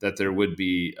that there would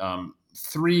be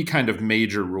three kind of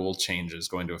major rule changes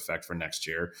going to effect for next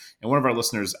year. And one of our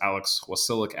listeners, Alex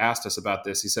Wasilik, asked us about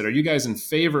this. He said, "Are you guys in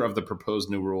favor of the proposed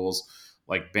new rules,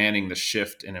 like banning the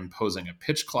shift and imposing a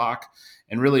pitch clock?"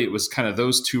 And really, it was kind of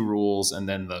those two rules, and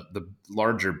then the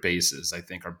larger bases, I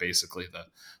think, are basically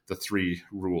the three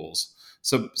rules.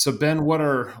 So Ben, what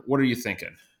are you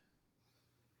thinking?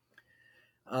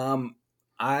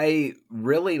 I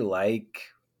really like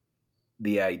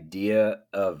the idea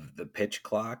of the pitch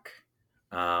clock,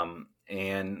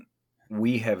 and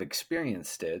we have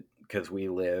experienced it because we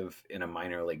live in a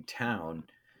minor league town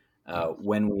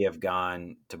when we have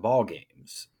gone to ball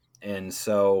games, and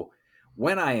so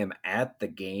when I am at the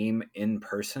game in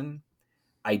person,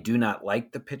 I do not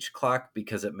like the pitch clock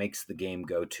because it makes the game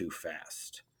go too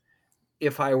fast.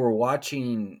 If I were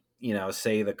watching,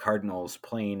 say the Cardinals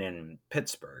playing in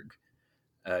Pittsburgh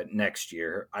next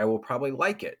year, I will probably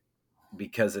like it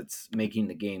because it's making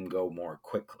the game go more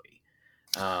quickly.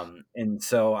 And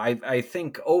so I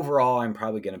think overall, I'm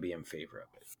probably going to be in favor of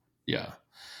it. Yeah.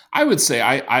 I would say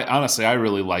I honestly I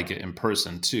really like it in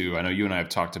person too. I know you and I have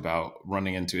talked about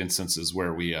running into instances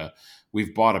where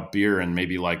we've bought a beer in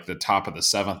maybe like the top of the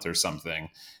seventh or something,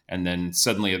 and then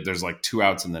suddenly there's like 2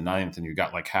 outs in the ninth, and you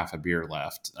got like half a beer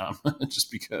left, just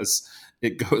because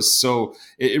it goes so.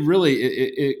 It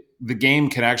really the game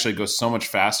can actually go so much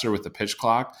faster with the pitch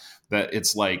clock that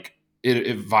it's like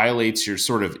it violates your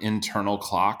sort of internal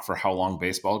clock for how long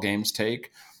baseball games take,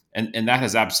 and that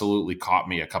has absolutely caught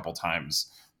me a couple times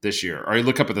this year. Or you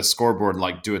look up at the scoreboard and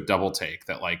like do a double take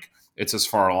that like it's as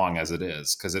far along as it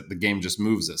is because the game just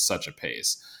moves at such a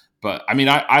pace. But I mean,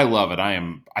 I love it.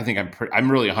 I'm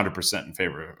really 100% in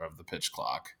favor of the pitch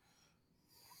clock.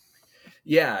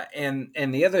 Yeah,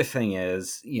 and the other thing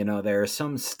is, there are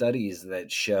some studies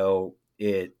that show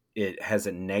it has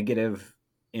a negative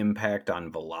impact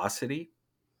on velocity.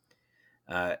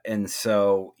 And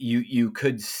so you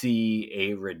could see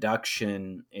a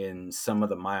reduction in some of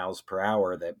the miles per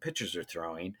hour that pitchers are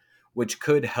throwing, which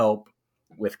could help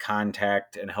with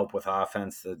contact and help with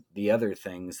offense, the other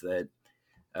things that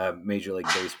Major League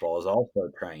Baseball is also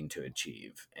trying to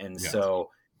achieve. And Yes.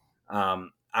 so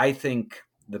I think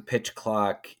the pitch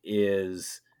clock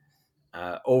is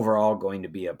overall going to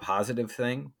be a positive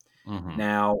thing. Mm-hmm.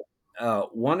 Now,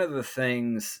 one of the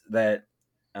things that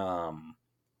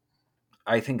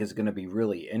I think is going to be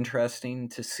really interesting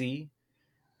to see,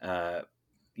 and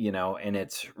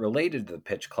it's related to the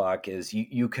pitch clock, is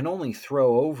you can only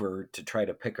throw over to try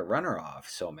to pick a runner off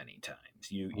so many times.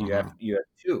 You have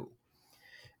two,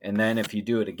 and then if you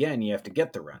do it again, you have to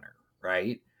get the runner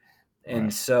right. And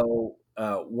Right. so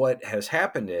what has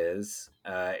happened is,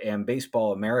 and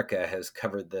Baseball America has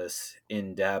covered this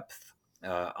in depth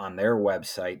on their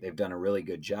website. They've done a really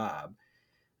good job.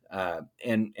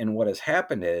 And what has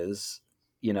happened is,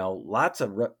 lots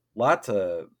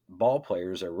of ball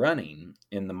players are running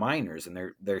in the minors,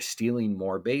 and they're stealing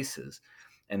more bases,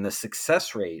 and the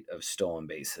success rate of stolen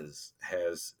bases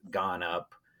has gone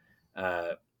up.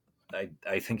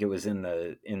 I think it was in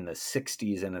the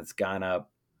 60s, and it's gone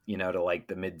up, to like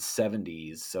the mid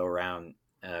 70s. So around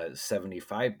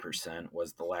 75%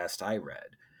 was the last I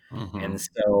read, Mm-hmm. and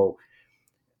so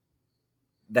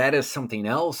that is something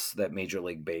else that Major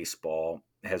League Baseball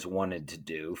has wanted to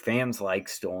do. Fans like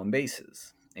stolen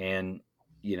bases. And,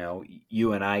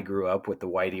 you and I grew up with the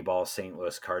Whitey Ball St.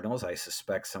 Louis Cardinals. I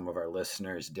suspect some of our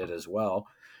listeners did as well.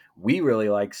 We really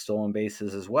like stolen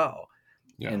bases as well.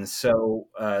 Yeah. And so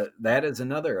that is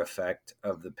another effect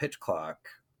of the pitch clock,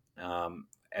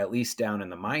 at least down in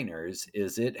the minors,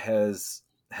 is it has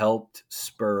helped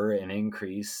spur an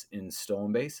increase in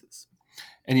stolen bases.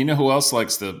 And you know who else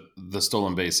likes the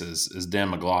stolen bases is Dan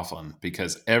McLaughlin,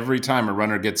 because every time a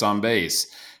runner gets on base,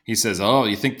 he says, "Oh,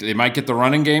 you think they might get the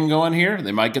running game going here?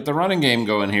 They might get the running game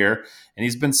going here." And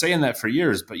he's been saying that for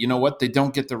years, but you know what? They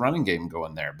don't get the running game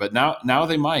going there. But now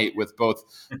they might, with both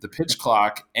the pitch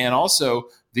clock and also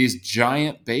these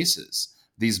giant bases,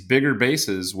 these bigger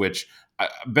bases, which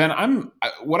Ben,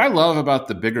 what I love about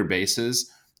the bigger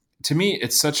bases, to me,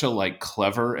 it's such a like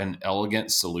clever and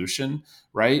elegant solution,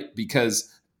 right?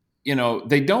 Because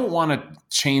they don't want to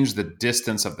change the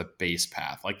distance of the base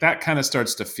path. Like that kind of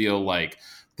starts to feel like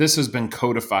this has been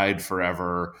codified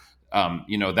forever.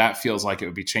 That feels like it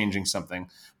would be changing something.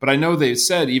 But I know they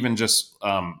said even just,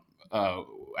 I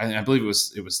believe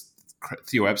it was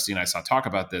Theo Epstein I saw talk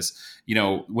about this.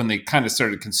 When they kind of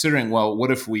started considering, well, what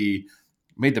if we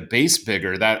made the base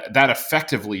bigger, that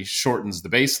effectively shortens the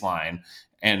baseline.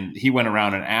 And he went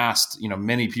around and asked,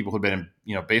 many people who'd been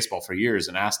in, baseball for years,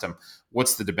 and asked him,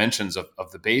 what's the dimensions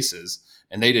of the bases?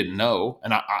 And they didn't know.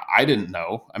 And I didn't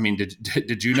know. I mean,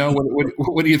 did you know?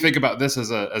 What do you think about this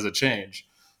as a change?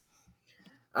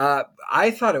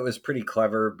 I thought it was pretty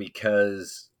clever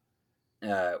because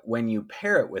when you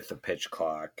pair it with the pitch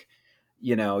clock,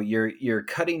 you're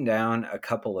cutting down a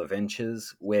couple of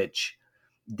inches, which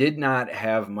did not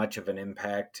have much of an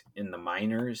impact in the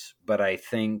minors, but I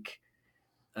think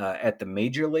at the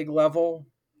major league level,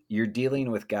 you're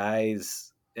dealing with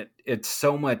guys. It's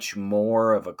so much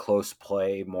more of a close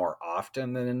play more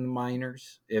often than in the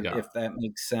minors, if that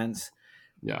makes sense.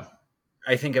 Yeah.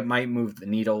 I think it might move the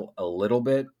needle a little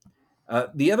bit.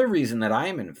 The other reason that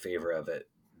I'm in favor of it,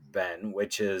 Ben,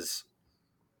 which is,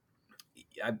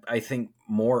 I think,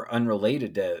 more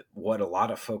unrelated to what a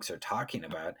lot of folks are talking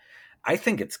about, I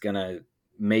think it's going to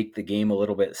make the game a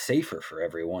little bit safer for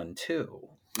everyone too.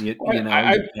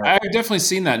 I've definitely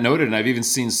seen that noted, and I've even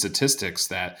seen statistics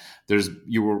that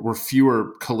were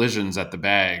fewer collisions at the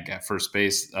bag at first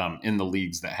base in the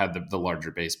leagues that had the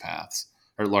larger base paths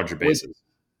or larger bases.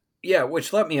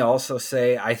 Which let me also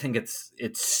say, I think it's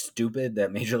stupid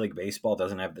that Major League Baseball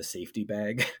doesn't have the safety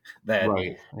bag that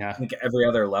right. Yeah. I think every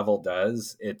other level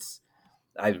does.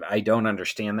 I don't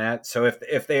understand that. So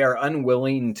if they are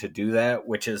unwilling to do that,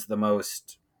 which is the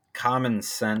most common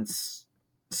sense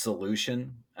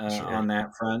solution on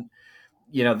that front,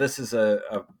 this is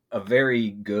a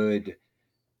very good,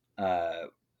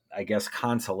 I guess,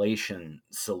 consolation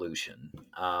solution.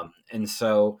 And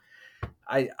so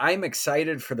I'm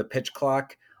excited for the pitch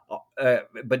clock.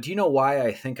 But do you know why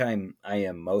I think I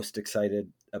am most excited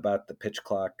about the pitch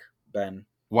clock, Ben?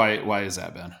 Why is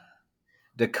that, Ben?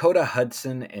 Dakota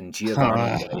Hudson and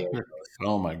Giovanni Gallegos.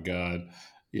 Oh my God.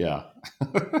 Yeah.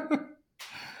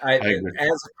 As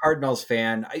a Cardinals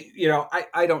fan,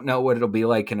 I don't know what it'll be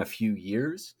like in a few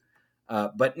years,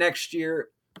 but next year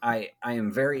I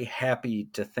am very happy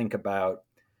to think about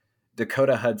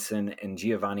Dakota Hudson and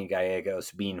Giovanni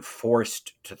Gallegos being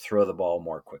forced to throw the ball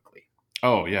more quickly.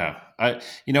 Oh yeah.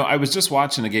 I was just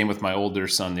watching a game with my older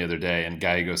son the other day, and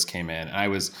Gallegos came in, and I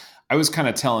was kind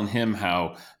of telling him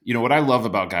how, what I love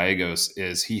about Gallegos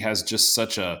is he has just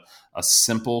such a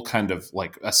simple kind of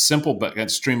like a simple but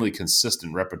extremely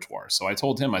consistent repertoire. So I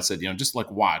told him, I said, just like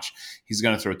watch, he's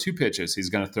going to throw two pitches. He's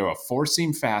going to throw a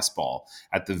four-seam fastball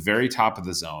at the very top of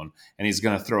the zone, and he's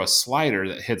going to throw a slider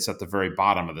that hits at the very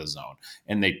bottom of the zone.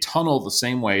 And they tunnel the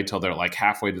same way till they're like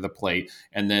halfway to the plate,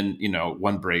 and then,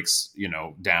 one breaks,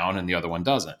 down and the other one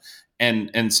doesn't.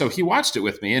 And so he watched it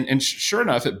with me, and sure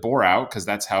enough, it bore out because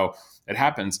that's how it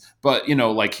happens. But,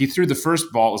 like he threw the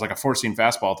first ball, it was like a four-seam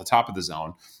fastball at the top of the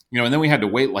zone, and then we had to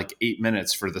wait like 8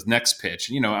 minutes for the next pitch.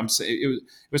 It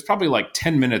was probably like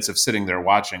 10 minutes of sitting there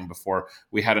watching before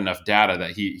we had enough data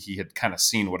that he had kind of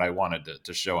seen what I wanted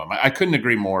to show him. I couldn't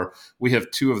agree more. We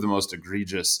have two of the most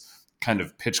egregious kind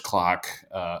of pitch clock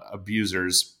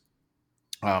abusers.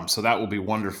 So that will be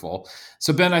wonderful.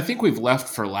 So Ben, I think we've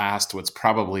left for last what's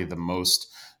probably the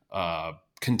most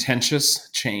contentious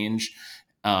change.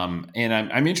 And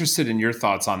I'm interested in your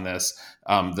thoughts on this.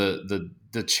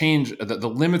 The change, the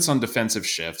limits on defensive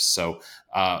shifts. So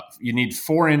you need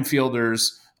 4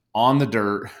 infielders on the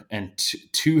dirt, and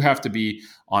two have to be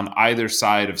on either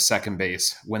side of second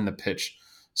base when the pitch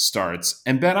starts.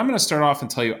 And Ben, I'm going to start off and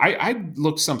tell you, I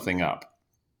looked something up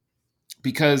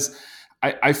because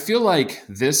I feel like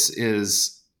this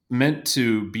is meant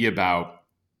to be about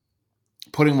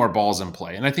putting more balls in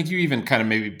play. And I think you even kind of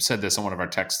maybe said this on one of our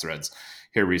text threads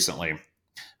here recently.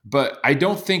 But I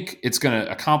don't think it's going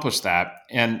to accomplish that.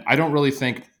 And I don't really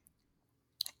think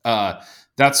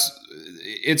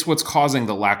it's what's causing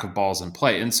the lack of balls in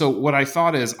play. And so what I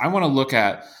thought is I want to look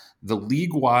at the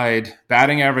league-wide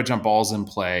batting average on balls in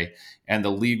play and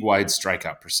the league-wide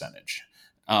strikeout percentage.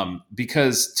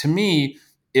 Because to me,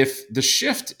 if the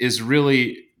shift is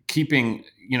really keeping,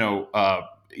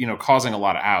 causing a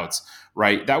lot of outs,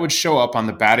 right, that would show up on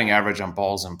the batting average on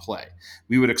balls in play.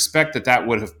 We would expect that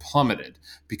would have plummeted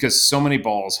because so many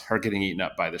balls are getting eaten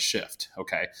up by the shift.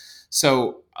 Okay.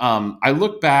 So I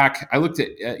looked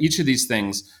at each of these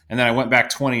things, and then I went back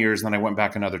 20 years, and then I went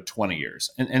back another 20 years.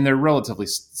 And they're relatively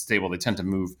stable. They tend to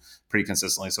move pretty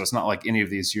consistently. So it's not like any of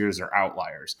these years are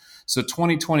outliers. So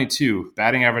 2022,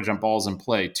 batting average on balls in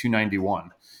play,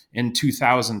 291. In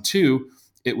 2002,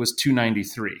 it was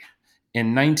 293.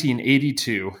 In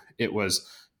 1982, it was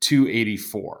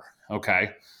 284.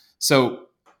 Okay. So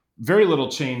very little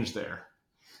change there.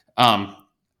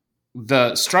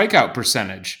 The strikeout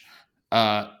percentage,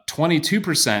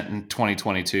 22% in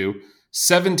 2022,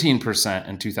 17%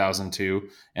 in 2002,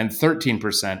 and 13%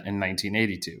 in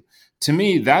 1982. To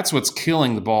me, that's what's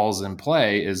killing the balls in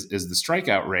play is the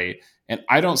strikeout rate. And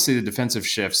I don't see the defensive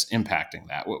shifts impacting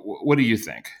that. What do you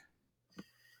think?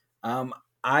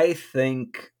 I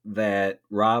think that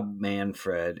Rob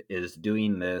Manfred is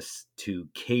doing this to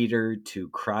cater to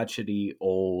crotchety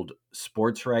old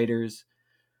sports writers,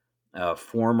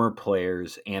 former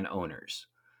players, and owners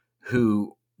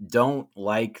who don't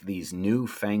like these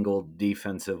newfangled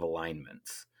defensive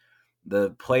alignments.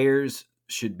 The players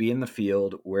should be in the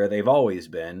field where they've always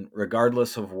been,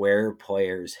 regardless of where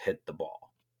players hit the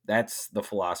ball. That's the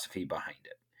philosophy behind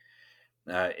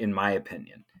it, in my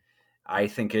opinion. I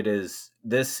think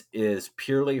this is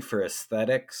purely for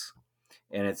aesthetics.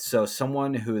 And it's so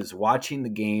someone who is watching the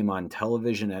game on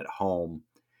television at home,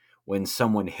 when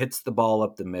someone hits the ball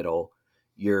up the middle,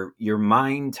 your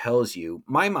mind tells you,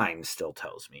 my mind still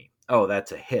tells me, oh,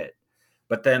 that's a hit.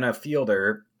 But then a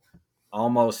fielder,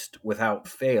 almost without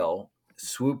fail,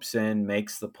 swoops in,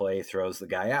 makes the play, throws the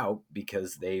guy out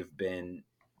because they've been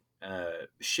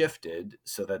shifted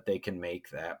so that they can make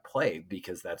that play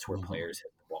because that's where players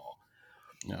hit the ball.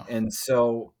 Yeah. And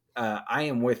so I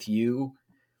am with you.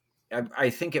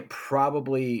 I think it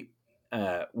probably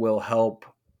will help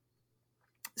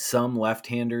some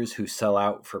left-handers who sell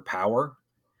out for power.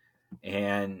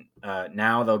 And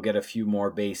now they'll get a few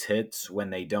more base hits when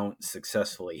they don't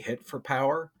successfully hit for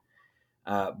power.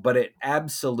 But it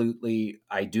absolutely,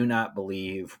 I do not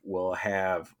believe, will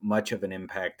have much of an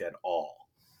impact at all.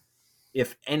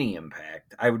 If any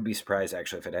impact, I would be surprised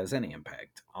actually if it has any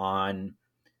impact on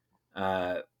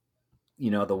the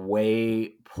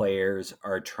way players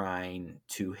are trying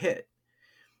to hit.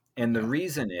 And the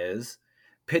reason is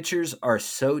pitchers are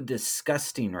so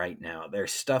disgusting right now. Their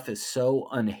stuff is so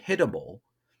unhittable.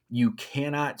 You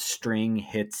cannot string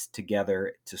hits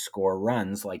together to score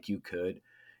runs like you could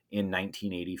in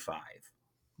 1985.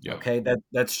 Yeah. Okay,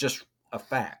 that's just a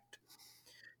fact.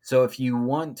 So if you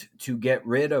want to get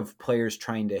rid of players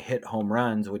trying to hit home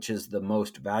runs, which is the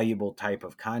most valuable type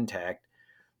of contact,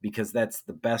 because that's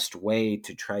the best way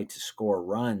to try to score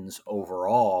runs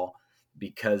overall,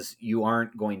 because you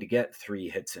aren't going to get 3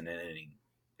 hits in an inning.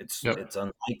 It's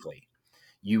unlikely.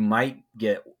 You might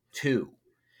get 2.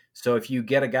 So if you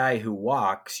get a guy who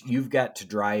walks, you've got to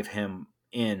drive him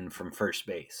in from first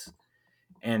base.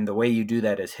 And the way you do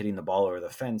that is hitting the ball over the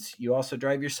fence. You also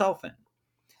drive yourself in.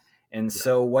 And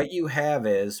so what you have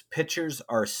is pitchers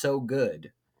are so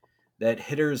good that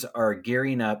hitters are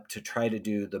gearing up to try to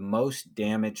do the most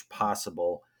damage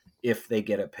possible if they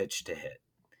get a pitch to hit.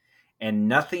 And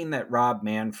nothing that Rob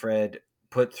Manfred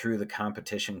put through the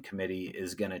competition committee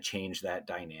is going to change that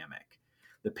dynamic.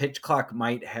 The pitch clock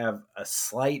might have a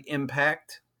slight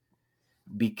impact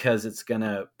because it's going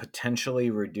to potentially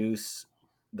reduce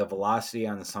the velocity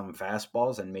on some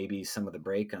fastballs and maybe some of the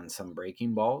break on some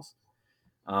breaking balls.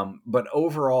 But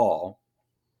overall,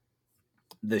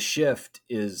 the shift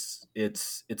is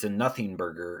it's a nothing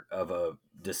burger of a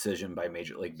decision by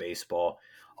Major League Baseball.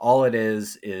 All it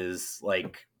is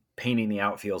like painting the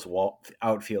outfield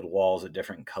walls a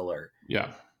different color.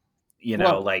 Yeah.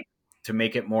 Like to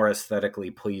make it more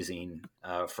aesthetically pleasing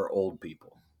for old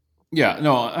people. Yeah,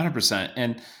 no, 100%.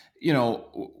 And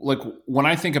like when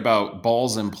I think about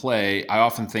balls in play, I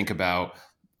often think about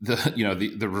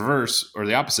the reverse or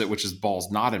the opposite, which is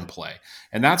balls not in play.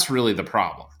 And that's really the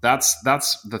problem. That's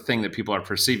the thing that people are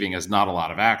perceiving as not a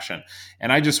lot of action.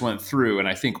 And I just went through, and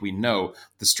I think we know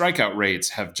the strikeout rates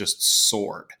have just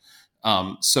soared.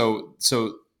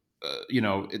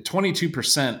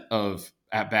 22% of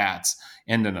at bats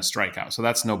end in a strikeout. So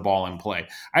that's no ball in play.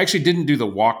 I actually didn't do the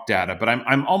walk data, but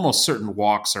I'm almost certain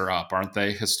walks are up, aren't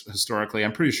they? Historically,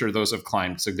 I'm pretty sure those have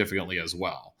climbed significantly as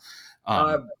well.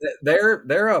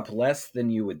 They're up less than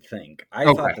you would think. I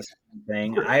thought the same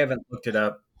thing. I haven't looked it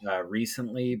up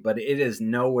recently, but it is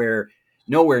nowhere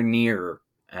near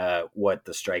what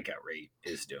the strikeout rate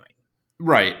is doing.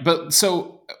 Right, but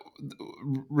so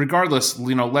regardless,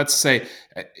 let's say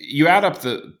you add up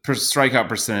the strikeout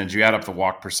percentage, you add up the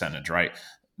walk percentage, right?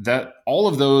 That all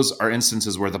of those are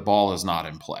instances where the ball is not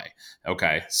in play.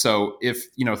 Okay, so if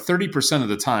 30% of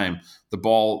the time the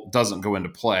ball doesn't go into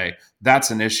play,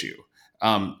 that's an issue.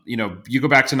 You go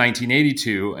back to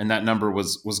 1982, and that number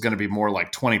was going to be more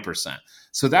like 20%.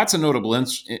 So that's a notable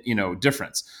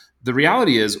difference. The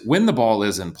reality is, when the ball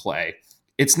is in play,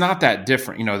 it's not that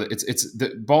different. It's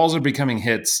the balls are becoming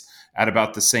hits at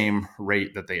about the same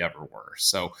rate that they ever were.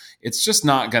 So it's just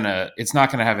not gonna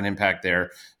have an impact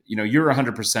there. You're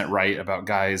 100% right about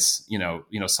guys,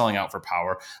 selling out for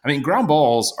power. I mean, ground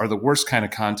balls are the worst kind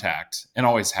of contact and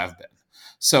always have been.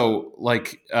 So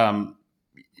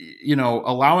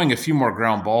allowing a few more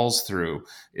ground balls through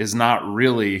is not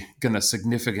really going to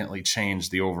significantly change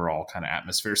the overall kind of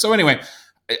atmosphere. So anyway,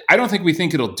 I don't think we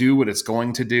think it'll do what it's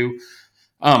going to do.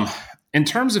 Um, in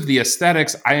terms of the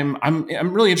aesthetics, I'm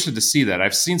really interested to see that.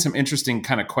 I've seen some interesting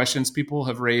kind of questions people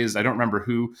have raised. I don't remember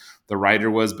who the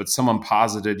writer was, but someone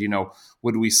posited,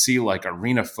 would we see like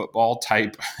arena football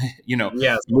type,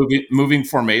 Yes. moving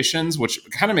formations, which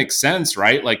kind of makes sense,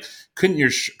 right? Like, couldn't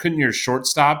your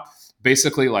shortstop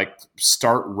basically like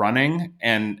start running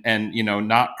and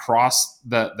not cross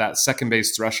that second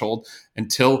base threshold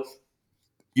until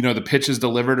the pitch is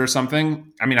delivered or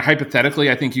something? I mean, hypothetically,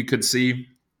 I think you could see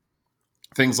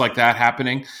things like that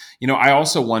happening. I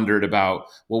also wondered about,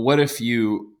 well, what if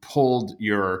you pulled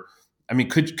your, I mean,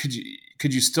 could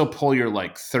you still pull your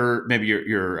like third, maybe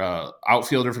your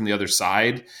outfielder from the other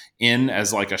side in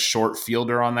as like a short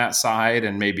fielder on that side,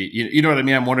 and maybe you know what I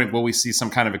mean? I'm wondering, will we see some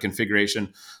kind of a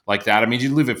configuration like that? I mean,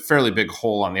 you leave a fairly big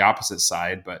hole on the opposite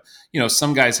side, but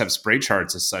some guys have spray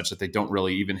charts as such that they don't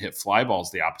really even hit fly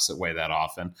balls the opposite way that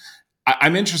often.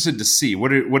 I'm interested to see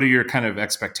what are your kind of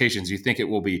expectations. You think it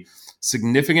will be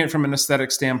significant from an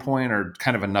aesthetic standpoint, or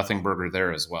kind of a nothing burger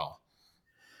there as well?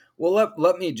 Well,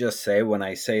 let me just say, when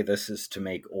I say this is to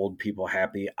make old people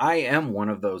happy, I am one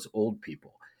of those old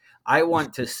people. I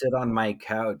want to sit on my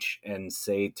couch and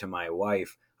say to my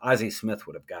wife, Ozzie Smith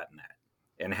would have gotten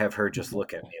that, and have her just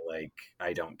look at me like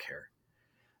I don't care.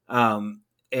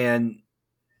 And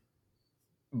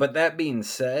but that being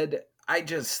said,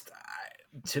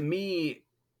 to me,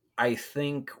 I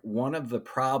think one of the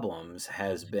problems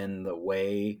has been the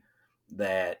way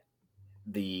that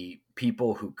the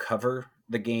people who cover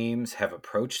the games have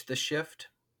approached the shift.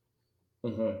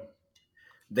 Mm-hmm.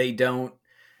 They don't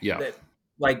Yeah. that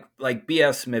like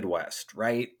BS Midwest,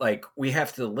 right? Like, we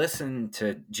have to listen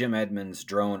to Jim Edmonds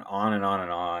drone on and on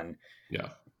and on Yeah.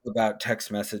 about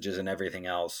text messages and everything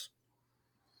else,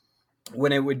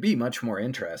 when it would be much more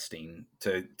interesting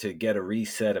to get a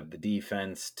reset of the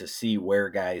defense, to see where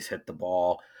guys hit the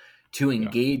ball, to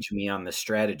engage me on the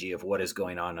strategy of what is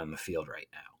going on the field right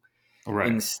now. Right.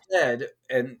 Instead,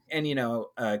 and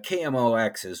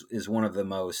KMOX is one of the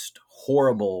most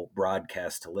horrible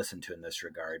broadcasts to listen to in this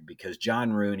regard, because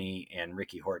John Rooney and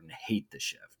Ricky Horton hate the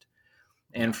shift,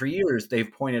 and for years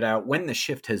they've pointed out when the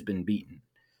shift has been beaten.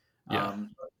 Yeah.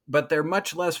 But they're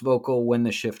much less vocal when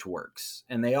the shift works,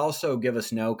 and they also give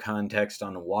us no context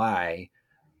on why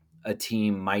a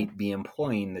team might be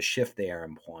employing the shift they are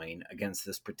employing against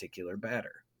this particular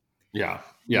batter. Yeah.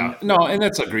 Yeah. No, and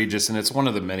that's egregious. And it's one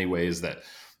of the many ways that,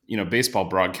 baseball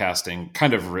broadcasting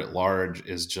kind of writ large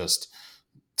is just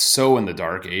so in the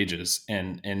dark ages.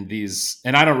 And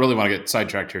I don't really want to get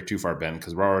sidetracked here too far, Ben,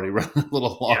 because we're already running a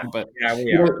little long, but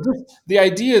we are. The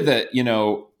idea that,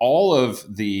 all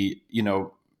of the,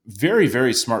 very,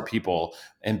 very smart people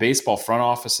in baseball front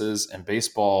offices and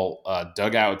baseball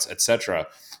dugouts, etc.,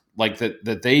 like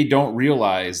that they don't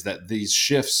realize that these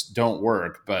shifts don't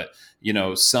work, but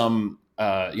some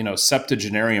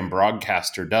septuagenarian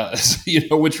broadcaster does,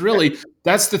 which really,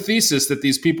 that's the thesis that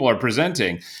these people are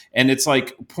presenting. And it's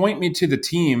like, point me to the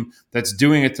team that's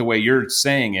doing it the way you're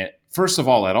saying it, first of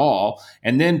all, at all,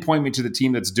 and then point me to the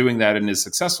team that's doing that and is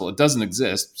successful. It doesn't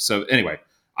exist. So anyway,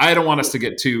 I don't want us to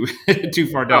get too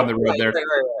far down the road there.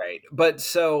 Right. But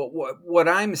so what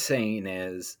I'm saying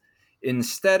is,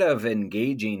 instead of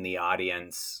engaging the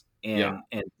audience and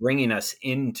bringing us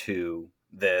into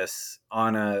this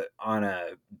on a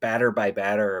batter by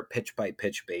batter or pitch by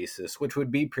pitch basis, which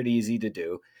would be pretty easy to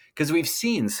do because we've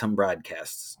seen some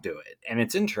broadcasts do it and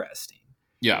it's interesting.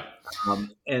 Yeah.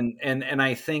 And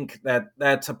I think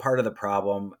that's a part of the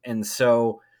problem. And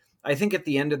so I think at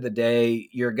the end of the day,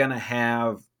 you're going to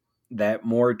have that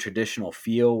more traditional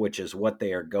feel, which is what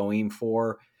they are going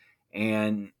for.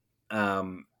 And,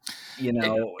 and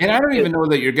I don't even know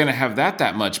that you're going to have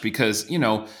that much, because,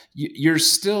 you're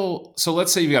still, so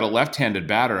let's say you've got a left-handed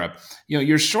batter up,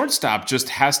 your shortstop just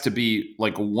has to be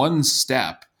like one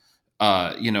step,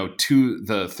 to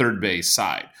the third base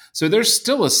side. So they're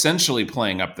still essentially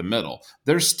playing up the middle.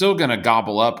 They're still going to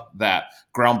gobble up that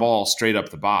ground ball straight up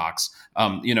the box.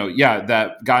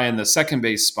 That guy in the second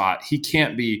base spot, he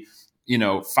can't be,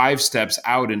 5 steps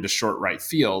out into short right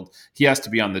field. He has to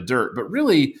be on the dirt. But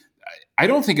really, I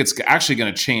don't think it's actually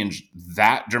going to change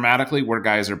that dramatically where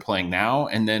guys are playing now.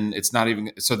 And then it's not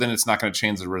going to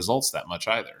change the results that much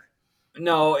either.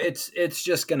 No, it's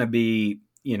just going to be,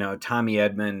 Tommy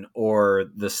Edman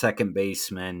or the second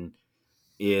baseman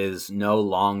is no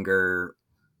longer,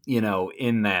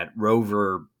 in that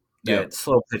rover, that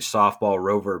slow pitch softball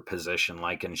rover position,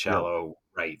 like in shallow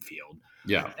right field.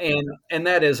 Yeah. And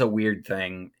that is a weird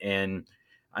thing. And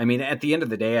I mean, at the end of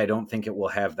the day, I don't think it will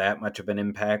have that much of an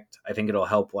impact. I think it'll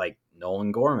help like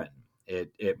Nolan Gorman.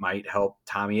 It might help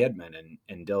Tommy Edman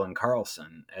and Dylan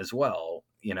Carlson as well.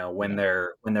 You know, when Yeah.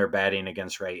 they're batting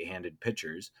against right-handed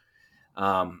pitchers.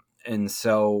 And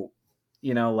so,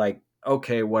 you know, like,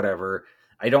 okay, whatever.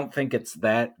 I don't think it's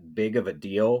that big of a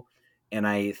deal. And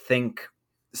I think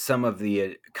some of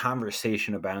the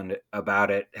conversation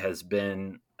about it has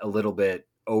been a little bit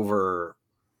over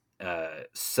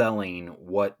selling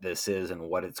what this is and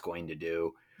what it's going to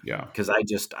do. Yeah. Because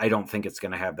I don't think it's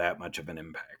going to have that much of an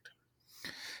impact.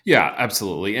 Yeah,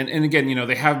 absolutely. And again,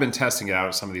 they have been testing it out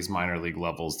at some of these minor league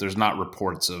levels. There's not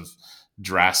reports of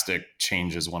drastic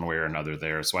changes one way or another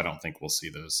there. So I don't think we'll see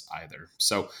those either.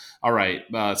 So, all right.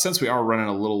 Since we are running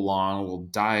a little long, we'll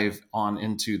dive on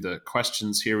into the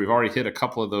questions here. We've already hit a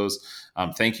couple of those.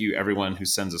 Thank you, everyone who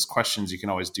sends us questions. You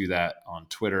can always do that on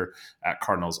Twitter at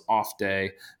Cardinals Off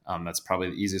Day. That's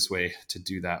probably the easiest way to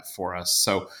do that for us.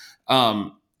 So,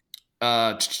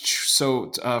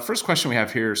 first question we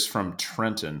have here is from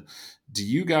Trenton. Do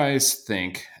you guys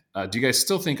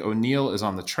still think O'Neill is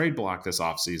on the trade block this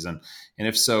offseason? And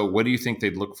if so, what do you think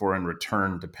they'd look for in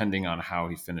return, depending on how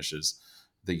he finishes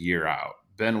the year out?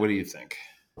 Ben, what do you think?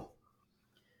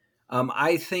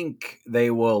 I think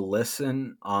they will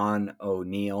listen on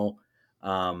O'Neill.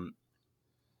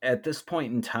 At this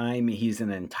point in time, he's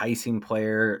an enticing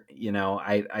player.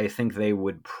 I think they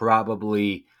would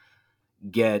probably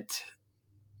get,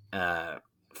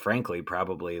 frankly,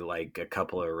 probably like a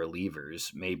couple of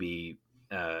relievers, maybe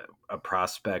a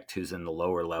prospect who's in the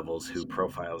lower levels who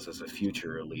profiles as a future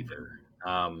reliever.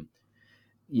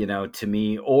 To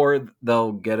me, or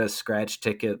they'll get a scratch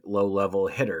ticket low level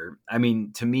hitter. I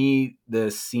mean, to me,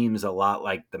 this seems a lot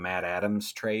like the Matt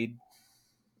Adams trade,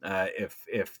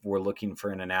 if we're looking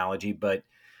for an analogy. But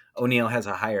O'Neill has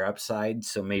a higher upside,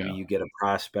 so maybe you get a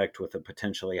prospect with a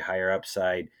potentially higher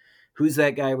upside. Who's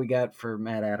that guy we got for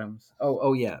Matt Adams?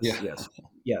 Oh yes,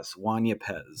 Juan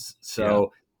Yepez.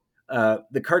 So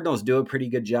the Cardinals do a pretty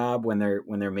good job when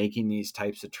they're making these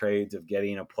types of trades of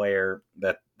getting a player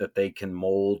that they can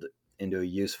mold into a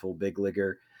useful big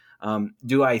leaguer.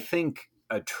 Do I think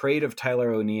a trade of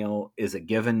Tyler O'Neill is a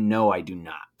given? No, I do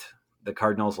not. The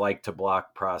Cardinals like to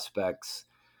block prospects,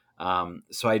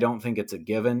 so I don't think it's a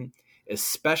given,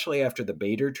 especially after the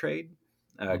Bader trade,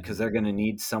 because they're going to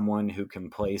need someone who can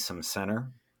play some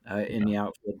center in the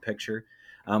outfield picture.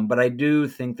 But I do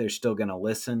think they're still going to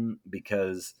listen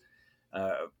because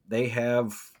they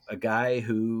have a guy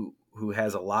who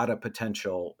has a lot of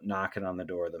potential knocking on the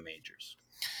door of the majors.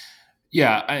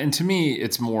 Yeah, and to me,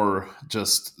 it's more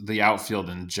just the outfield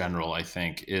in general, I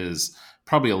think, is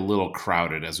probably a little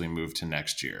crowded as we move to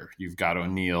next year. You've got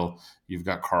O'Neill, you've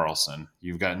got Carlson,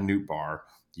 you've got Nootbaar,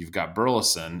 you've got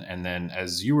Burleson, and then,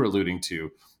 as you were alluding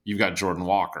to, you've got Jordan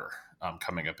Walker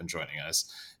coming up and joining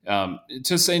us.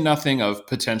 To say nothing of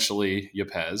potentially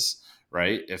Yepez,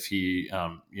 right? If he,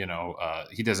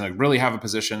 he doesn't really have a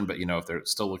position, but if they're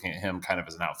still looking at him kind of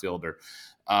as an outfielder,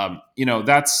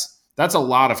 that's a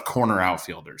lot of corner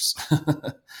outfielders.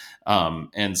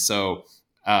 And so,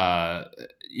 they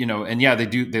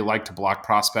like to block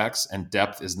prospects, and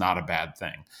depth is not a bad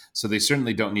thing. So they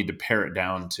certainly don't need to pare it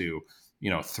down to,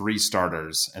 3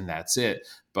 starters and that's it.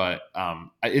 But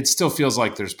it still feels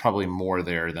like there's probably more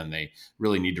there than they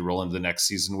really need to roll into the next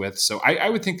season with. So I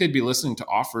would think they'd be listening to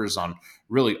offers on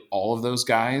really all of those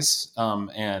guys.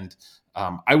 And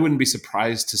I wouldn't be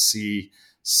surprised to see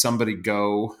somebody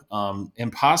go,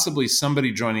 and possibly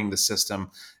somebody joining the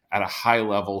system at a high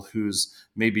level who's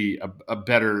maybe a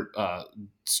better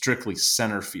strictly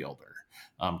center fielder,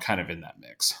 kind of in that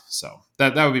mix. So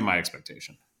that would be my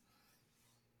expectation.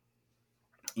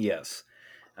 Yes.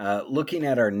 Looking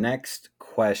at our next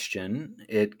question,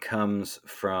 it comes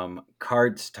from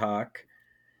Cards Talk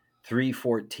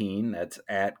 314. That's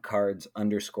at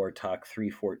cards_talk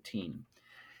 314.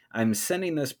 I'm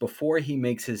sending this before he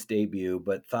makes his debut,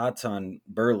 but thoughts on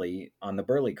the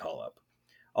Burley call-up.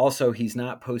 Also, he's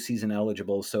not postseason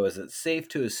eligible, so is it safe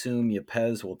to assume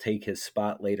Yepez will take his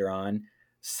spot later on?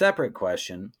 Separate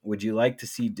question, would you like to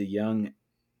see DeYoung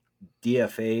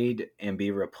DFA'd and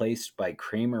be replaced by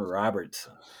Kramer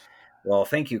Robertson? Well,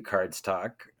 thank you, Cards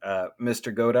Talk.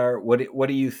 Mr. Godar, what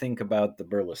do you think about the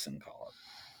Burleson call-up?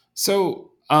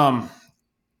 So,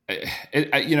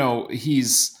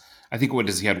 he's, I think,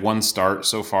 he had 1 start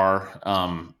so far,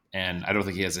 and I don't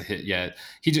think he has a hit yet.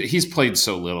 He's played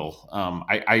so little.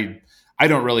 I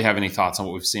don't really have any thoughts on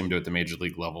what we've seen him do at the major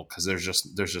league level because there's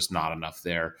just not enough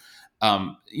there.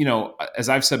 As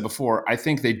I've said before, I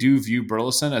think they do view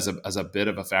Burleson as a bit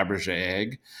of a Fabergé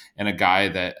egg and a guy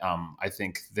that I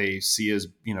think they see as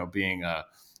being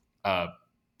a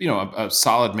a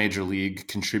solid major league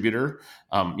contributor.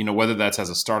 Whether that's as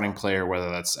a starting player, whether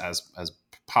that's as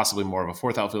possibly more of a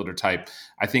fourth outfielder type,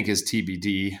 I think is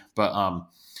TBD. But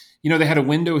they had a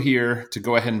window here to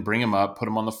go ahead and bring him up, put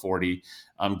him on the 40,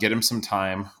 get him some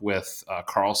time with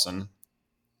Carlson,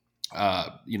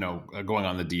 going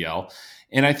on the DL.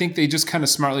 And I think they just kind of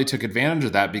smartly took advantage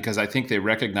of that because I think they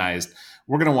recognized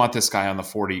we're going to want this guy on the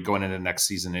 40 going into next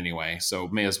season anyway. So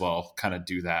may as well kind of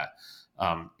do that,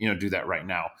 do that right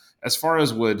now. As far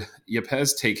as would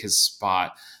Yepez take his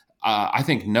spot, I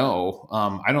think no.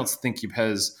 I don't think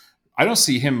Yepez. I don't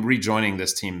see him rejoining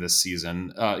this team this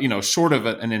season. Short of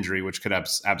an injury, which could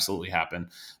absolutely happen.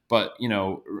 But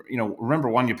remember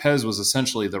Juan Yepez was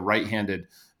essentially the right-handed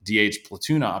DH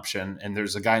platoon option, and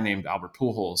there's a guy named Albert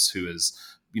Pujols who is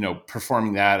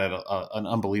performing that at an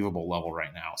unbelievable level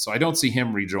right now. So I don't see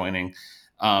him rejoining.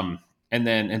 And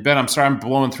Ben, I'm sorry, I'm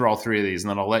blowing through all three of these, and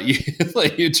then I'll let you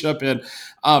let you jump in.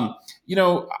 Paul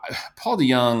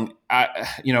DeJong,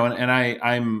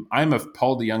 I'm a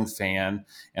Paul DeJong fan,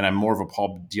 and I'm more of a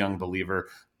Paul DeJong believer.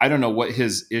 I don't know what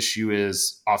his issue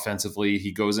is offensively.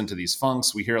 He goes into these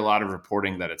funks. We hear a lot of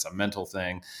reporting that it's a mental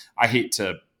thing. I hate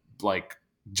to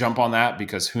jump on that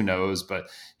because who knows, but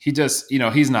he just,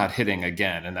 he's not hitting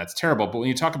again, and that's terrible. But when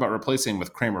you talk about replacing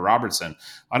with Kramer Robertson,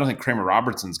 I don't think Kramer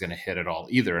Robertson's going to hit at all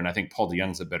either. And I think Paul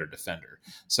DeJong's a better defender.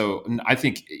 So I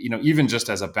think, even just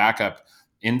as a backup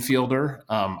infielder,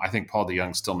 I think Paul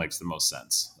DeJong still makes the most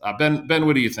sense. Ben,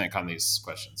 what do you think on these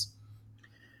questions?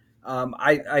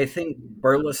 I think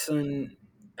Burleson,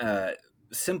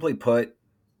 simply put,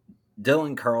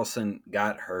 Dylan Carlson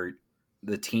got hurt.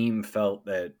 The team felt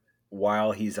that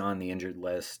while he's on the injured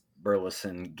list,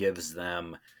 Burleson gives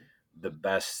them the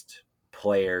best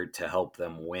player to help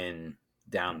them win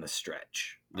down the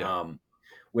stretch. Yeah.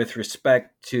 With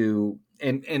respect to,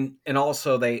 and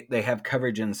also they have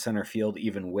coverage in center field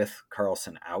even with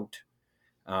Carlson out,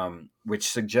 which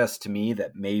suggests to me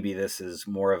that maybe this is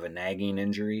more of a nagging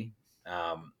injury.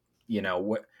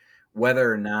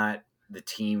 Whether or not the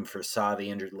team foresaw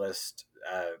the injured list,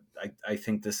 I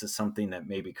think this is something that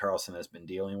maybe Carlson has been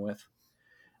dealing with.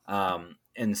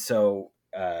 And so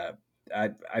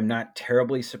I'm not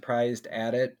terribly surprised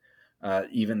at it,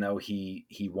 even though he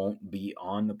won't be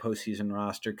on the postseason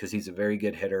roster because he's a very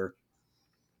good hitter.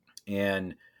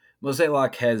 And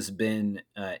Mozeliak has been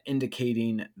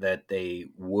indicating that they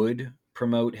would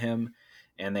promote him,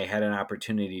 and they had an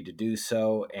opportunity to do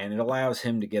so. And it allows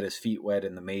him to get his feet wet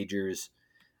in the majors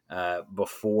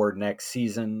before next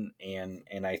season,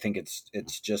 and I think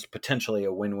it's just potentially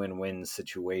a win-win-win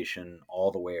situation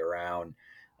all the way around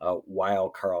while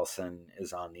Carlson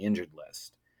is on the injured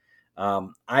list.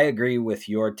 I agree with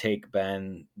your take,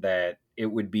 Ben, that it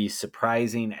would be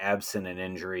surprising absent an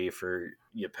injury for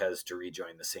Yepez to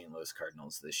rejoin the St. Louis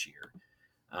Cardinals this year.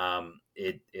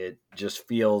 It just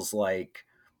feels like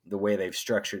the way they've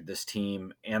structured this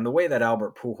team and the way that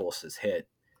Albert Pujols has hit.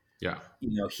 Yeah,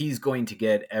 he's going to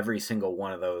get every single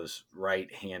one of those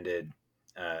right-handed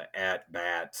at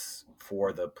bats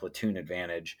for the platoon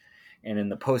advantage. And in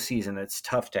the postseason, it's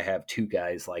tough to have two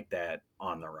guys like that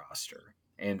on the roster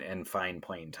and find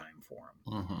playing time for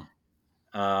him.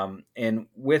 Mm-hmm. And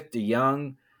with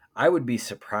DeJong, I would be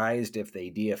surprised if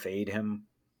they DFA'd him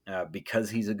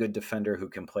because he's a good defender who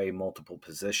can play multiple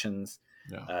positions.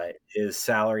 Yeah. His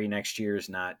salary next year is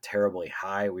not terribly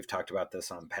high. We've talked about this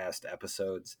on past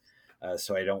episodes,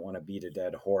 so I don't want to beat a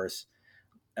dead horse.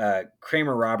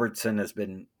 Kramer Robertson has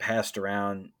been passed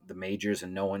around the majors,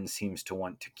 and no one seems to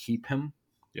want to keep him.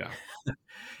 Yeah.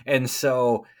 And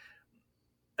so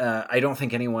I don't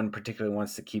think anyone particularly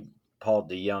wants to keep Paul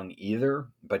DeJong either,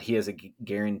 but he has a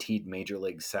guaranteed major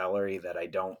league salary that I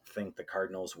don't think the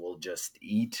Cardinals will just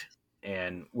eat.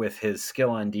 And with his skill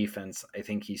on defense, I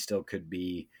think he still could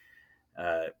be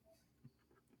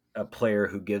a player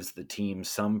who gives the team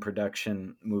some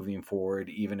production moving forward,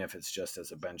 even if it's just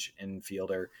as a bench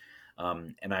infielder.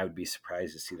 And I would be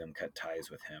surprised to see them cut ties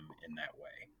with him in that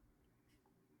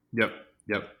way.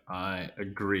 Yep. I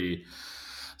agree.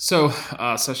 So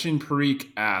Sachin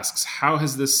Parikh asks, how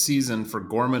has this season for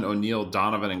Gorman, O'Neill,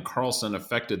 Donovan, and Carlson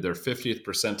affected their 50th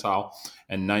percentile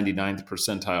and 99th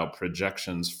percentile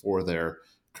projections for their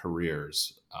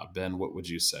careers? Ben, what would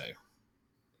you say?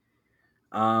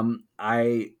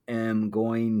 I am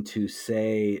going to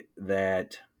say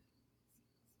that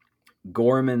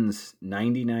Gorman's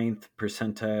 99th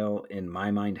percentile, in my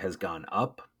mind, has gone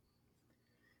up.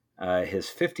 His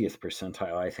 50th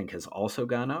percentile, I think, has also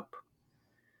gone up.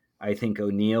 I think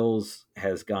O'Neill's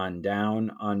has gone down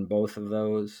on both of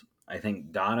those. I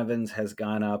think Donovan's has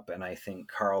gone up, and I think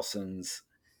Carlson's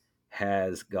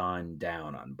has gone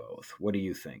down on both. What do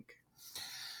you think?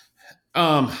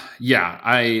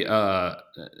 Yeah,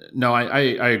 no, I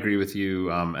agree with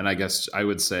you. And I guess I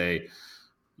would say,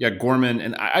 yeah, Gorman,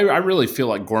 and I really feel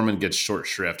like Gorman gets short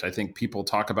shrift. I think people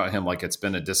talk about him like it's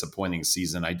been a disappointing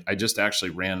season. I just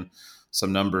actually ran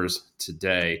some numbers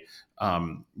today.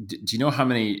 Do you know how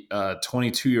many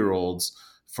 22-year-olds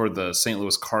for the St.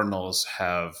 Louis Cardinals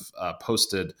have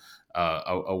posted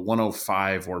a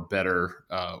 105 or better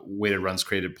weighted runs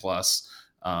created plus?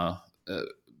 Uh,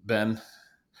 Ben,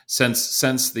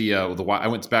 since the I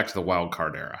went back to the wild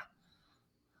card era.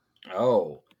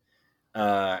 Oh,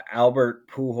 Albert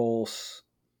Pujols,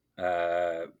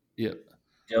 uh, Yeah,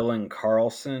 Dylan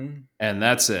Carlson. and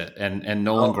that's it. And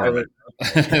Nolan Oh, I Gorman.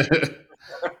 was okay.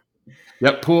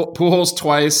 Yep, Pujols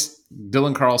twice,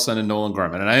 Dylan Carlson and Nolan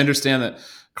Gorman. And I understand that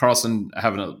Carlson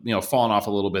having fallen off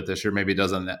a little bit this year maybe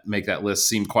doesn't make that list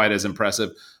seem quite as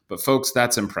impressive. But folks,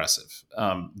 that's impressive.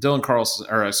 Dylan Carlson,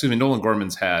 or excuse me, Nolan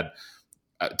Gorman's had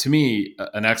to me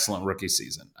an excellent rookie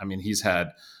season. I mean, he's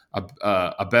had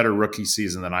a better rookie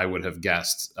season than I would have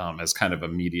guessed as kind of a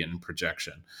median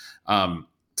projection.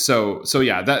 So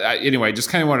yeah, anyway, just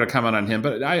kind of wanted to comment on him,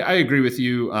 but I agree with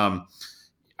you.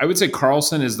 I would say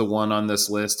Carlson is the one on this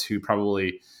list who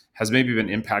probably has maybe been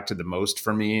impacted the most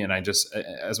for me. And I just,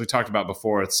 as we talked about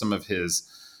before, it's some of his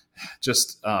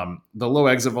just the low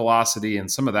exit velocity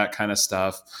and some of that kind of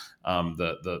stuff,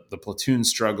 the platoon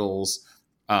struggles.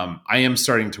 I am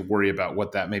starting to worry about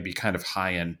what that maybe kind of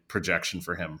high end projection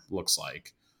for him looks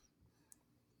like.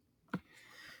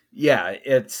 Yeah,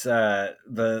 it's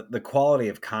the quality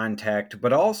of contact,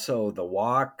 but also the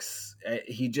walks.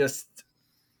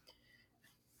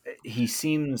 He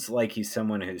seems like he's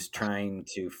someone who's trying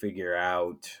to figure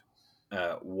out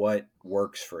what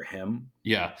works for him.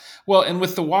 Yeah. Well, and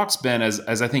with the walks, Ben,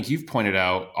 as I think you've pointed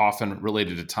out, often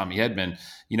related to Tommy Edman,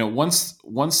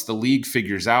 once the league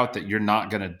figures out that you're not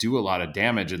going to do a lot of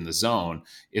damage in the zone,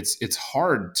 it's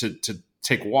hard to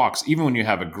take walks, even when you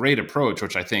have a great approach,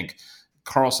 which I think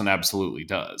Carlson absolutely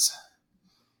does.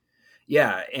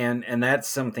 Yeah, and that's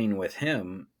something with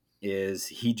him is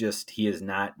he has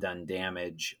not done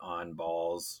damage on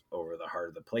balls over the heart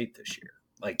of the plate this year.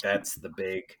 Like that's the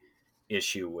big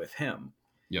issue with him.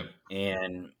 Yep.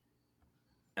 And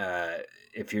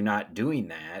if you're not doing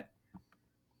that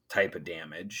type of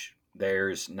damage,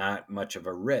 there's not much of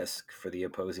a risk for the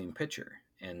opposing pitcher.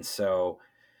 And so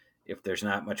if there's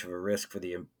not much of a risk for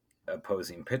the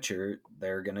opposing pitcher,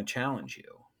 they're going to challenge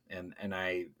you. And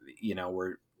I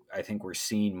think we're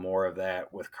seeing more of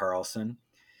that with Carlson.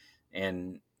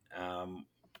 And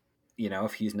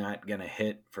if he's not going to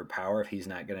hit for power, if he's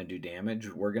not going to do damage,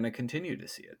 we're going to continue to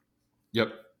see it.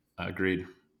 Yep. Agreed.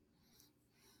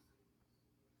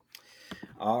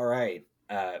 All right.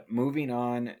 Moving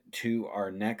on to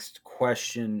our next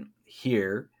question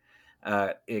here.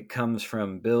 It comes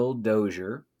from Bill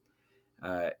Dozier.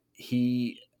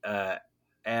 He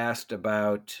asked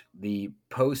about the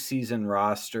postseason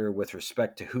roster with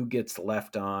respect to who gets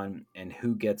left on and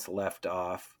who gets left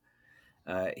off.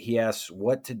 He asks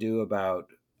what to do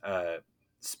about,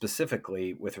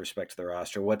 specifically with respect to the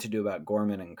roster, what to do about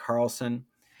Gorman and Carlson.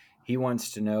 He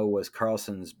wants to know, was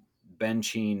Carlson's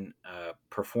benching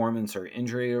performance or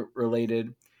injury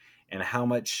related, and how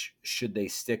much should they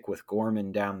stick with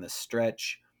Gorman down the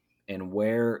stretch, and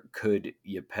where could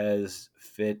Yepez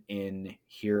fit in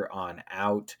here on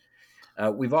out?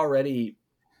 We've already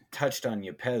touched on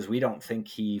Yepez. We don't think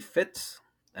he fits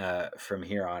from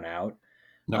here on out.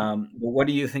 No. But what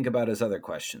do you think about his other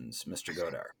questions, Mr.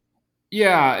 Godar?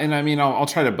 Yeah, and I mean, I'll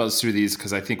try to buzz through these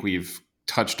because I think we've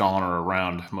touched on or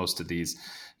around most of these.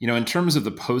 In terms of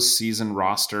the postseason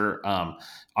roster,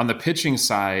 on the pitching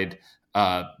side,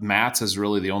 Matz is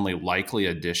really the only likely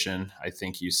addition I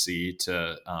think you see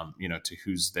to to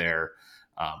who's there,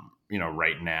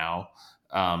 right now.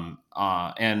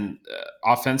 And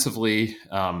offensively,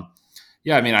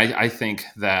 yeah, I mean, I think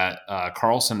that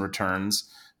Carlson returns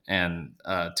and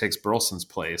takes Burleson's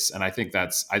place, and I think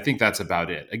that's about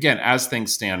it. Again, as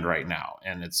things stand right now,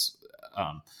 and it's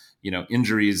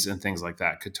injuries and things like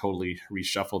that could totally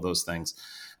reshuffle those things.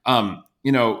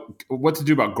 What to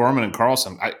do about Gorman and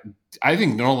Carlson? I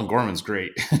think Nolan Gorman's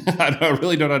great. I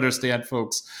really don't understand,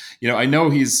 folks. I know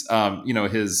he's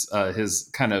his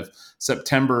kind of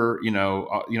September,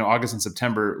 August and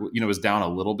September, was down a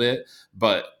little bit,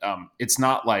 but it's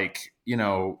not like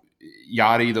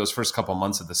Yachty those first couple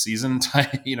months of the season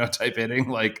type hitting.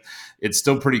 Like, it's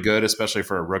still pretty good, especially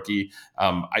for a rookie.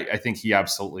 I think he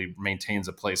absolutely maintains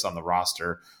a place on the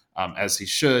roster, as he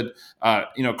should.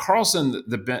 Carlson,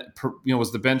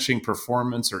 was the benching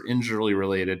performance or injury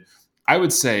related? I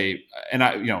would say, and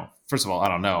first of all, I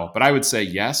don't know, but I would say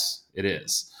yes, it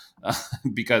is.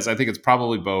 because I think it's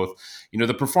probably both.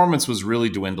 The performance was really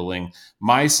dwindling.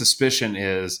 My suspicion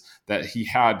is that he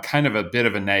had kind of a bit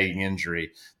of a nagging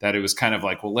injury, that it was kind of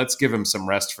like, well, let's give him some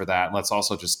rest for that. And let's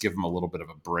also just give him a little bit of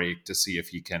a break to see if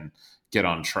he can get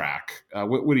on track.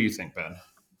 What do you think, Ben?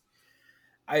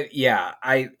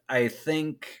 I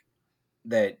think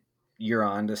that you're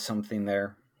onto something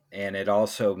there. And it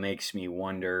also makes me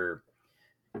wonder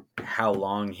how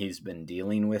long he's been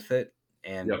dealing with it,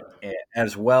 and Yep.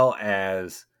 as well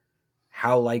as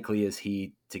how likely is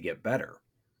he to get better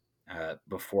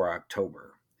before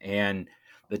October. And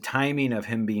the timing of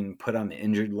him being put on the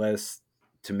injured list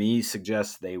to me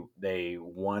suggests they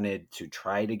wanted to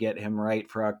try to get him right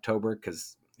for October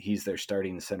because he's their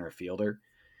starting center fielder.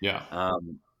 Yeah.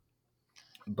 Um,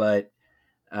 but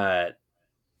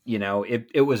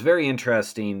it was very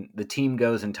interesting. The team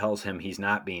goes and tells him he's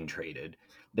not being traded.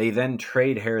 They then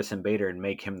trade Harrison Bader and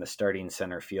make him the starting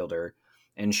center fielder.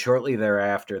 And shortly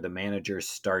thereafter, the manager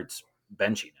starts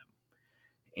benching him.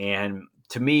 And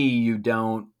to me, you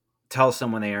don't tell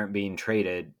someone they aren't being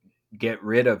traded, get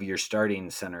rid of your starting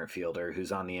center fielder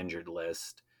who's on the injured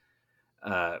list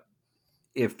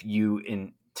if you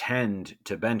intend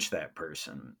to bench that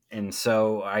person. And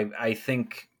so I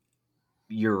think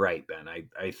you're right, Ben.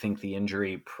 I think the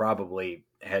injury probably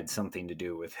had something to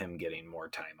do with him getting more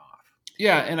time off.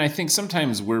 Yeah, and I think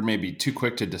sometimes we're maybe too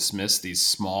quick to dismiss these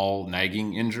small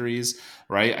nagging injuries,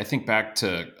 right? I think back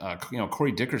to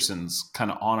Corey Dickerson's kind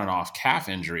of on and off calf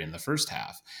injury in the first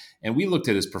half, and we looked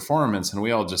at his performance and we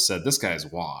all just said this guy's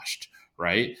washed,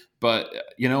 right? But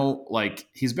like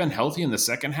he's been healthy in the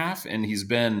second half, and he's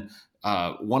been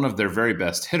one of their very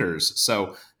best hitters.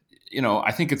 So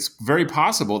I think it's very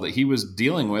possible that he was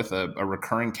dealing with a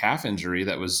recurring calf injury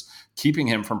that was keeping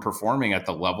him from performing at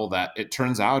the level that it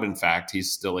turns out, in fact,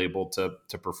 he's still able to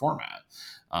perform at.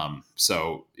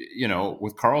 So,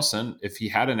 with Carlson, if he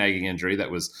had a nagging injury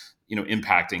that was,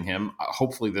 impacting him,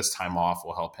 hopefully this time off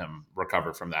will help him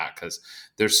recover from that, because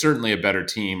there's certainly a better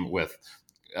team with,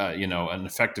 an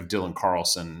effective Dylan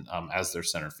Carlson as their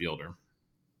center fielder.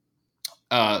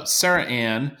 Sarah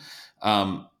Ann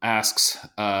asks,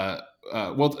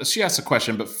 she asks a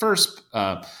question, but first,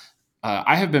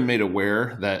 I have been made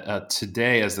aware that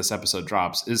today, as this episode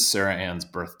drops, is Sarah Ann's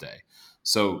birthday.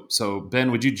 So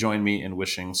Ben, would you join me in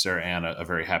wishing Sarah Ann a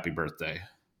very happy birthday?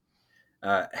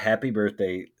 Happy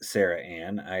birthday, Sarah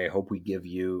Ann. I hope we give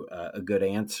you a good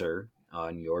answer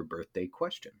on your birthday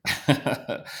question.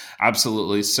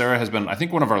 Absolutely. Sarah has been, I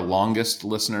think, one of our longest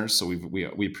listeners, so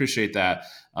we appreciate that.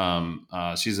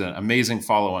 She's an amazing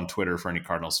follow on Twitter for any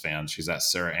Cardinals fans. She's at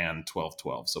Sarah Ann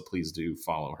 1212, so please do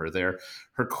follow her there.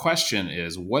 Her question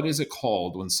is, what is it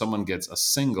called when someone gets a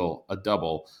single, a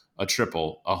double, a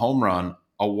triple, a home run,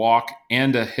 a walk,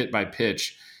 and a hit by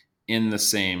pitch in the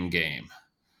same game?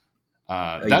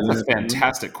 That's a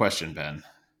fantastic question, Ben.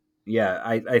 Yeah,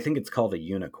 I think it's called a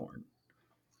unicorn.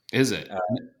 Is it?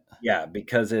 Yeah,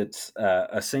 because it's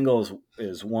a single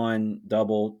is one,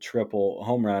 double, triple,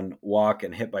 home run, walk,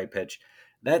 and hit by pitch.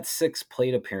 That's 6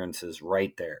 plate appearances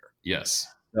right there. Yes.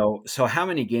 So how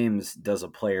many games does a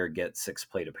player get 6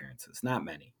 plate appearances? Not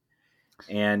many.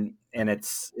 And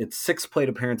it's 6 plate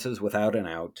appearances without an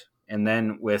out, and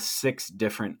then with 6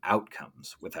 different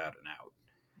outcomes without an out.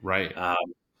 Right.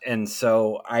 And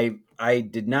so I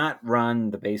did not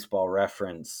run the Baseball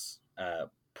Reference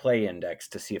play index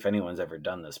to see if anyone's ever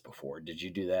done this before. Did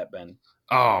you do that, Ben?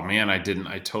 Oh man, I didn't.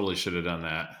 I totally should have done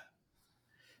that.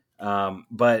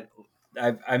 But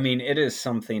I mean, it is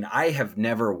something. I have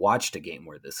never watched a game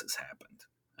where this has happened.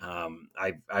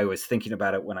 I was thinking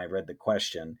about it when I read the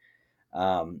question,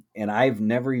 and I've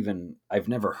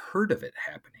never heard of it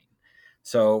happening.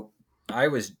 So I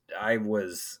was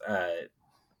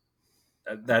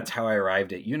that's how I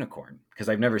arrived at unicorn, because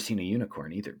I've never seen a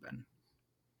unicorn either, Ben.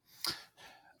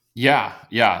 Yeah.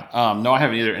 No, I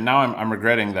haven't either, and now I'm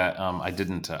regretting that I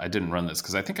didn't run this,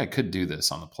 because I think I could do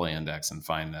this on the play index and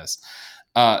find this.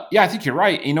 I think you're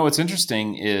right. What's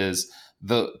interesting is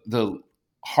the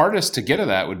hardest to get at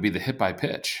that would be the hit by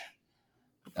pitch.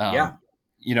 That's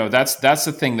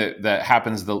the thing that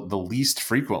happens the least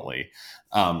frequently.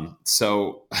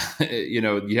 So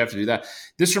you have to do that.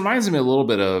 This reminds me a little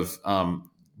bit of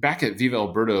back at Viva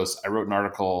El Birdos, I wrote an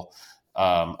article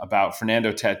about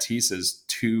Fernando Tatis's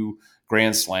 2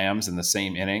 grand slams in the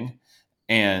same inning,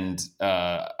 and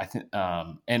I think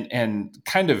and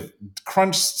kind of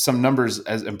crunch some numbers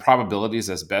and probabilities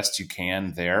as best you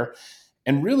can there.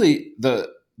 And really, the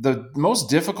most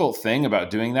difficult thing about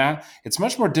doing that, it's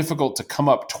much more difficult to come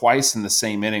up twice in the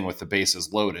same inning with the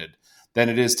bases loaded than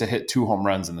it is to hit 2 home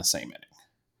runs in the same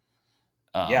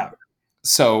inning.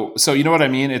 So you know what I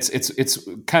mean? It's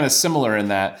kind of similar in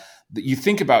that you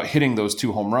think about hitting those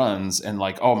 2 home runs and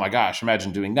like, oh my gosh,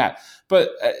 imagine doing that. But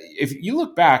if you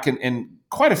look back, and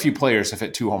quite a few players have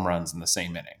hit 2 home runs in the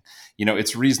same inning.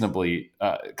 It's reasonably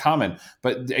common.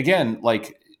 But again,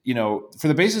 like, for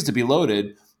the bases to be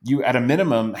loaded, you at a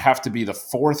minimum have to be the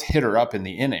fourth hitter up in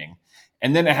the inning,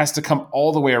 and then it has to come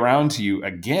all the way around to you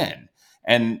again.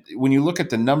 And when you look at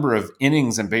the number of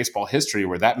innings in baseball history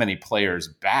where that many players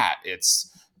bat,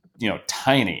 it's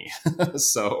tiny.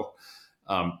 So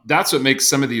that's what makes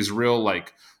some of these real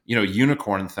like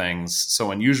unicorn things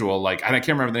so unusual. Like, and I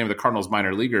can't remember the name of the Cardinals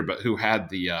minor leaguer, but who had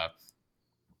the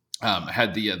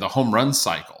home run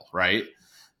cycle, right?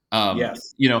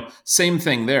 Yes. Same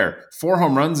thing there. 4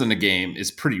 home runs in a game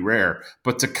is pretty rare,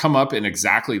 but to come up in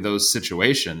exactly those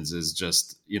situations is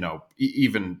just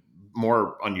even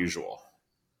more unusual.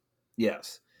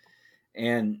 Yes.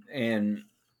 And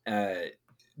uh,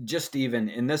 just even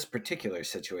in this particular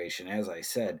situation, as I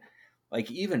said, like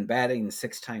even batting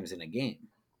 6 times in a game,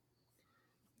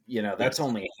 that's Yes.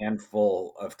 only a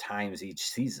handful of times each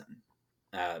season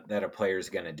that a player is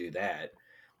going to do that.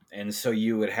 And so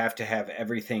you would have to have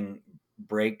everything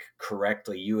break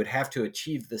correctly. You would have to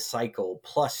achieve the cycle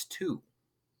plus 2,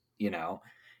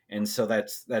 and so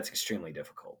that's extremely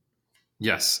difficult.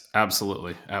 Yes,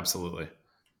 absolutely. Absolutely.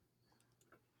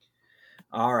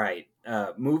 All right.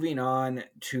 Moving on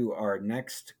to our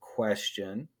next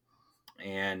question.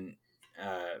 And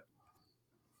uh,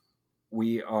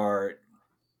 we are,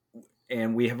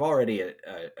 and we have already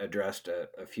addressed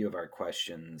a few of our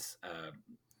questions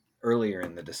earlier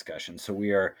in the discussion. So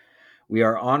we are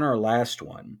on our last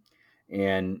one,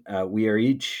 and we are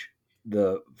each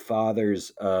the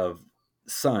fathers of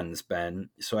sons, Ben.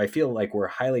 So I feel like we're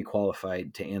highly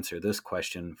qualified to answer this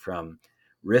question from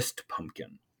Wrist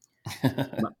Pumpkin.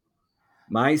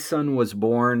 My son was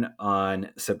born on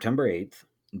September 8th.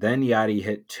 Then Yachty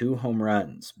hit 2 home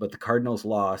runs, but the Cardinals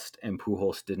lost and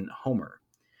Pujols didn't homer.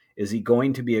 Is he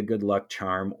going to be a good luck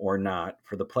charm or not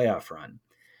for the playoff run?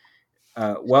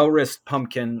 Wrist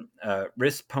Pumpkin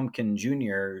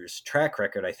Jr.'s track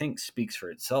record, I think, speaks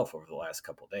for itself over the last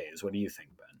couple of days. What do you think,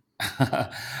 Ben?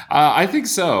 I think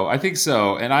so. I think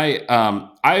so. And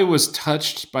I was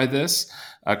touched by this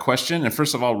question. And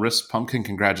first of all, Wrist Pumpkin,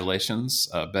 congratulations.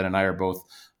 Ben and I are both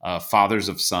fathers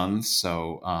of sons.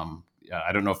 So yeah,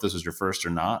 I don't know if this was your first or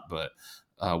not, but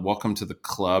welcome to the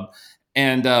club.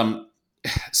 And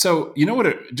so, you know what?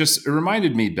 It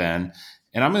reminded me, Ben,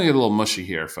 and I'm going to get a little mushy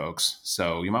here, folks.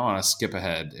 So you might want to skip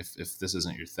ahead if this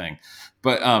isn't your thing.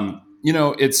 But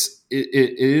it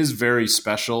is very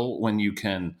special when you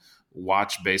can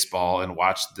watch baseball and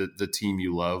watch the team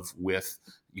you love with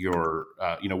your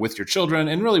with your children,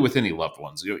 and really with any loved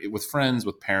ones, with friends,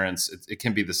 with parents. It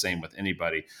can be the same with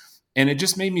anybody. And it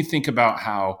just made me think about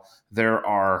how there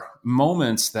are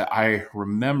moments that I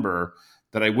remember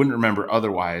that I wouldn't remember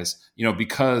otherwise,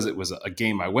 because it was a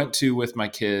game I went to with my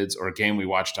kids, or a game we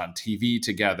watched on TV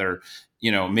together.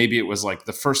 Maybe it was like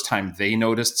the first time they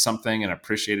noticed something and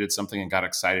appreciated something and got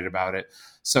excited about it.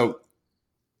 So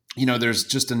there's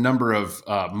just a number of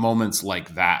moments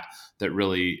like that that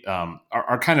really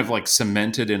are kind of like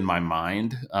cemented in my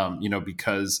mind,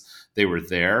 because they were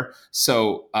there.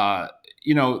 So,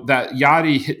 that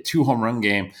Yachty hit 2 home run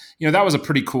game, that was a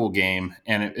pretty cool game.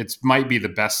 And it might be the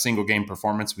best single game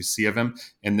performance we see of him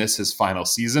in his final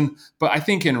season. But I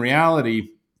think in reality,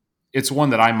 it's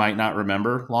one that I might not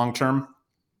remember long term.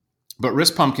 But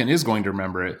Wrist Pumpkin is going to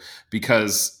remember it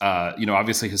because,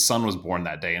 obviously his son was born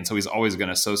that day. And so he's always going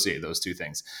to associate those two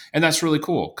things. And that's really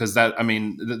cool because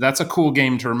that's a cool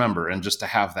game to remember. And just to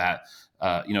have that,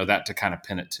 that to kind of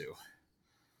pin it to.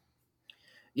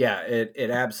 Yeah, it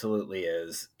absolutely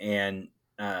is. And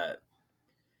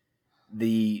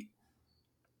the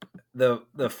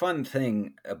the fun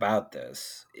thing about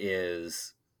this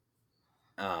is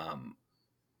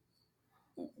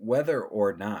whether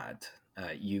or not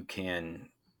you can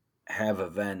have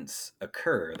events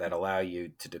occur that allow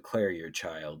you to declare your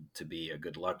child to be a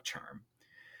good luck charm.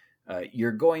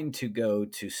 You're going to go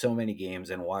to so many games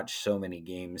and watch so many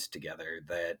games together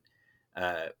that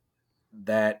uh,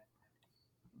 that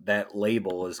that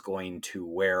label is going to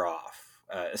wear off,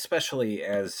 especially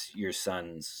as your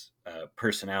son's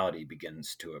personality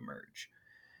begins to emerge.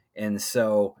 And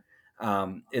so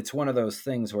it's one of those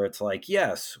things where it's like,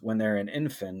 yes, when they're an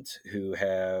infant who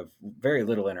have very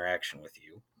little interaction with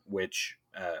you, which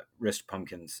Wrist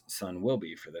Pumpkin's son will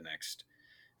be for the next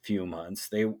few months,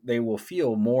 they will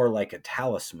feel more like a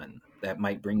talisman that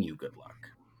might bring you good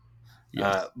luck.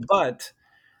 Yes. But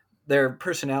their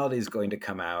personality is going to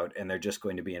come out, and they're just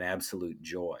going to be an absolute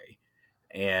joy.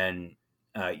 And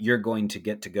you're going to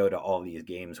get to go to all these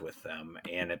games with them,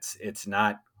 and it's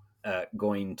not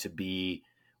going to be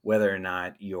whether or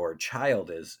not your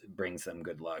child brings them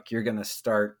good luck. You're going to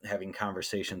start having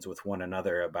conversations with one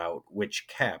another about which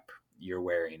cap you're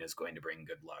wearing is going to bring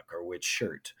good luck, or which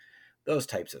shirt, those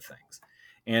types of things.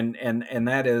 And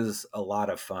that is a lot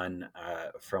of fun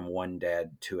from one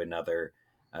dad to another.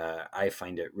 I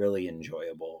find it really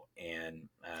enjoyable, and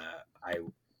I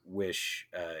wish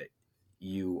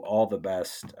you all the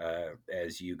best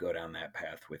as you go down that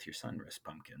path with your son, Riss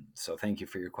Pumpkin. So thank you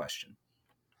for your question.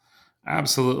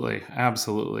 Absolutely.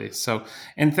 Absolutely. So,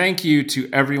 and thank you to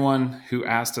everyone who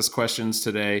asked us questions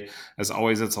today. As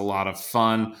always, it's a lot of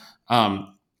fun.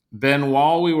 Ben,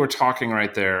 while we were talking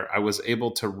right there, I was able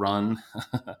to run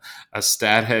a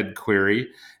StatHead query,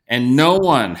 and no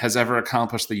one has ever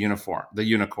accomplished the unicorn.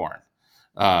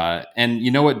 And you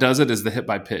know what does it is the hit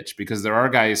by pitch, because there are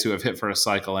guys who have hit for a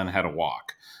cycle and had a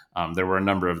walk. There were a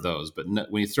number of those, but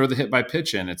when you throw the hit by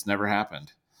pitch in, it's never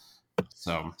happened.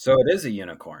 So it is a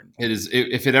unicorn. It is.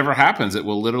 If it ever happens, it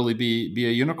will literally be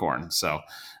a unicorn. So,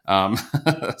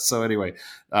 so anyway,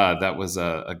 that was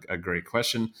a great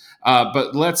question.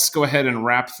 But let's go ahead and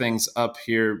wrap things up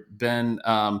here, Ben.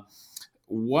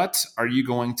 What are you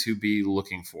going to be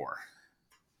looking for?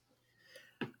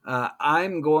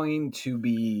 I'm going to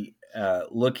be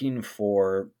looking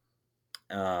for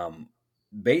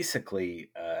basically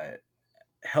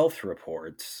health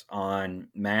reports on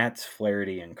Matz,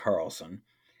 Flaherty, and Carlson,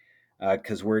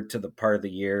 because we're to the part of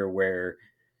the year where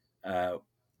the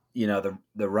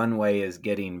runway is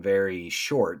getting very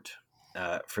short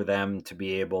for them to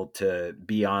be able to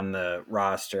be on the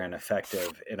roster and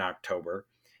effective in October,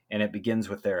 and it begins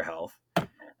with their health.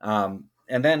 And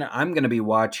then I'm going to be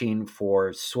watching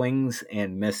for swings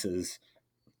and misses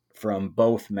from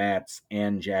both Matz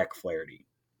and Jack Flaherty,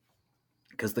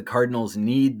 because the Cardinals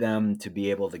need them to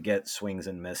be able to get swings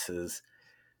and misses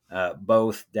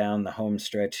both down the home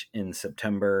stretch in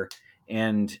September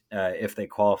and if they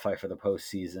qualify for the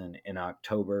postseason in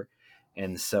October.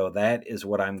 And so that is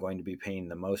what I'm going to be paying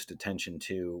the most attention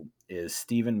to, is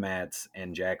Steven Matz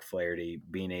and Jack Flaherty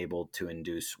being able to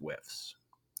induce whiffs.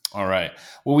 All right.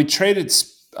 Well, we traded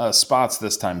spots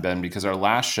this time, Ben, because our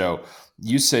last show,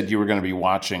 you said you were going to be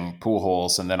watching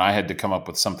Pujols, and then I had to come up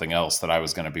with something else that I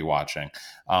was going to be watching.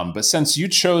 But since you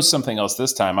chose something else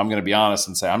this time, I'm going to be honest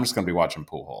and say I'm just going to be watching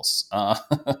Pujols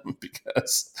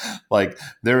because, like,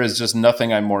 there is just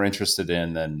nothing I'm more interested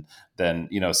in than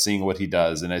seeing what he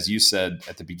does. And as you said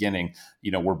at the beginning,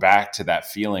 we're back to that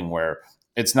feeling where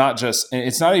it's not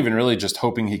even really just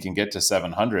hoping he can get to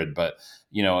 700, but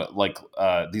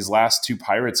these last two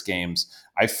Pirates games,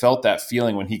 I felt that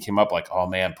feeling when he came up, like, oh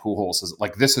man, Pujols is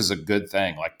like, this is a good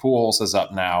thing. Like, Pujols is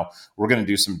up now. We're going to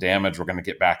do some damage. We're going to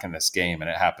get back in this game. And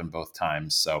it happened both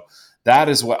times. So that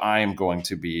is what I am going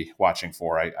to be watching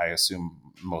for. I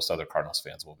assume most other Cardinals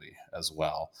fans will be as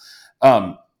well.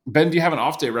 Ben, do you have an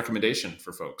off day recommendation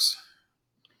for folks?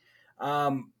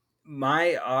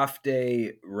 My off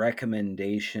day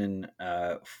recommendation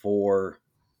for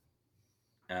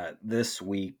this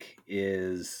week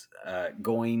is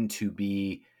going to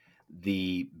be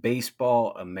the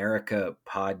Baseball America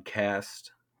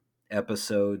podcast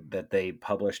episode that they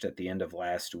published at the end of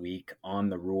last week on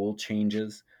the rule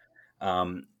changes.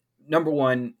 Number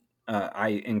one,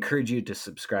 I encourage you to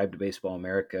subscribe to Baseball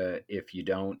America if you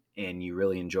don't and you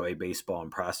really enjoy baseball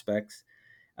and prospects.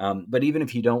 But even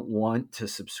if you don't want to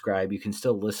subscribe, you can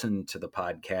still listen to the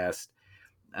podcast.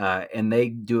 And they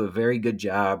do a very good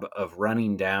job of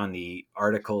running down the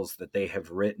articles that they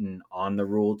have written on the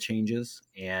rule changes.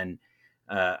 And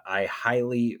I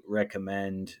highly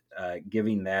recommend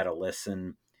giving that a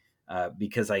listen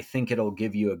because I think it'll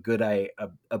give you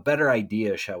a better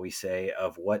idea, shall we say,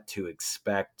 of what to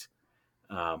expect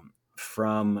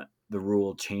from the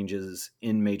rule changes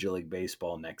in Major League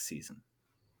Baseball next season.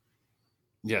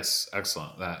 Yes,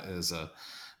 excellent. That is a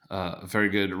very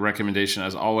good recommendation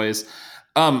as always.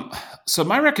 So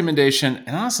my recommendation,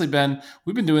 and honestly, Ben,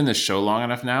 we've been doing this show long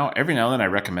enough now. Every now and then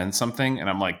I recommend something and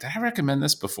I'm like, did I recommend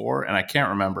this before? And I can't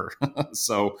remember.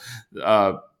 So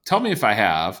tell me if I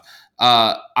have.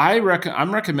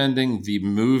 I'm recommending the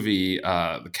movie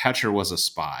The Catcher Was a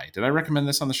Spy. Did I recommend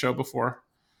this on the show before?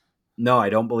 No, I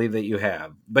don't believe that you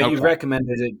have. But okay. You've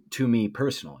recommended it to me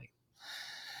personally.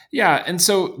 Yeah, and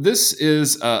so this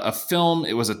is a film.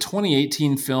 It was a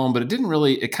 2018 film, but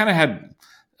it kind of had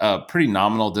a pretty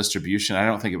nominal distribution. I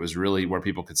don't think it was really where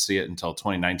people could see it until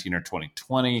 2019 or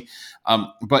 2020.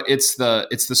 But it's the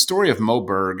story of Moe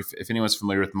Berg. If anyone's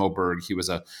familiar with Moe Berg, he was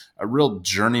a real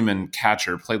journeyman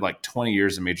catcher, played like 20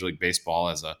 years in Major League Baseball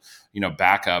as a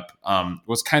backup.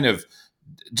 Was kind of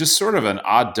just sort of an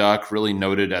odd duck, really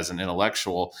noted as an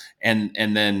intellectual. And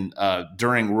then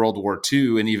during World War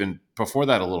II, and even before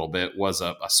that a little bit, was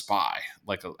a spy,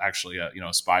 like actually a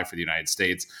spy for the United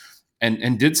States,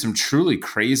 and did some truly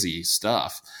crazy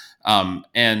stuff.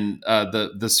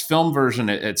 This film version,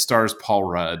 it stars Paul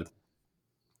Rudd,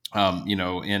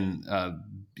 in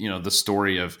the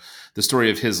story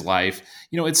of his life.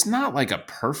 It's not like a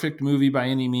perfect movie by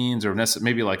any means, or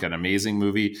maybe like an amazing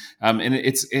movie. And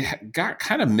it got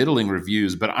kind of middling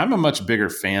reviews, but I'm a much bigger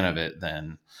fan of it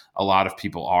than a lot of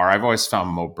people are. I've always found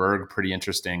Mo Berg pretty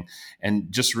interesting,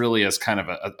 and just really as kind of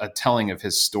a telling of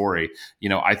his story.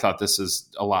 I thought this is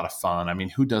a lot of fun. I mean,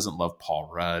 who doesn't love Paul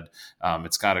Rudd?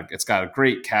 It's got a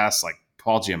great cast, like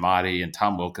Paul Giamatti and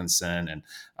Tom Wilkinson, and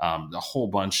a whole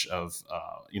bunch of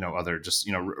other just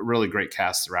really great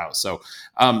casts throughout. So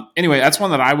anyway, that's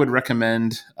one that I would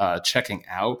recommend checking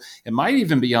out. It might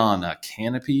even be on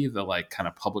Canopy, the like kind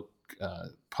of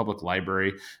public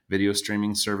library video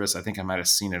streaming service. I think I might have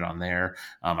seen it on there.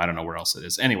 I don't know where else it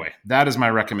is. Anyway, that is my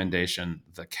recommendation.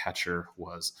 The Catcher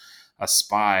was a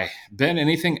Spy. Ben,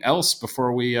 anything else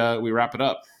before we wrap it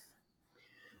up?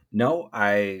 No,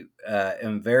 I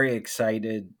am very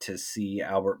excited to see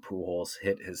Albert Pujols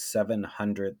hit his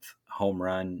 700th home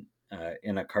run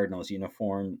in a Cardinals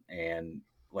uniform. And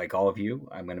like all of you,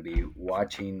 I'm going to be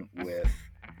watching with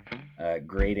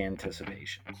great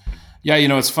anticipation. Yeah,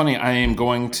 it's funny. I am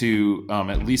going to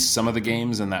at least some of the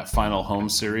games in that final home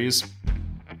series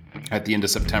at the end of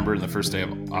September and the first day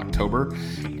of October.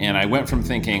 And I went from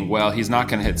thinking, well, he's not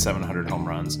going to hit 700 home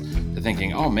runs, to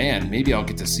thinking, oh man, maybe I'll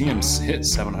get to see him hit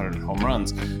 700 home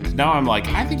runs. Now I'm like,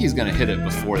 I think he's going to hit it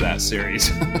before that series.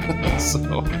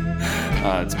 So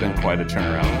it's been quite a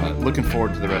turnaround. But looking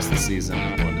forward to the rest of the season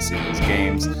and going to see those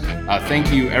games.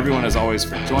 Thank you, everyone, as always,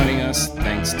 for joining us.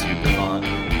 Thanks to Devon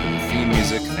for the theme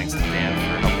music. Thanks to Dan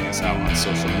for helping us out on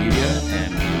social media.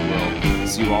 And we will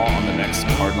see you all on the next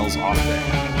Cardinals Off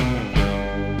Day.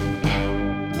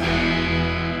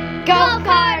 Go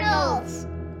Cards!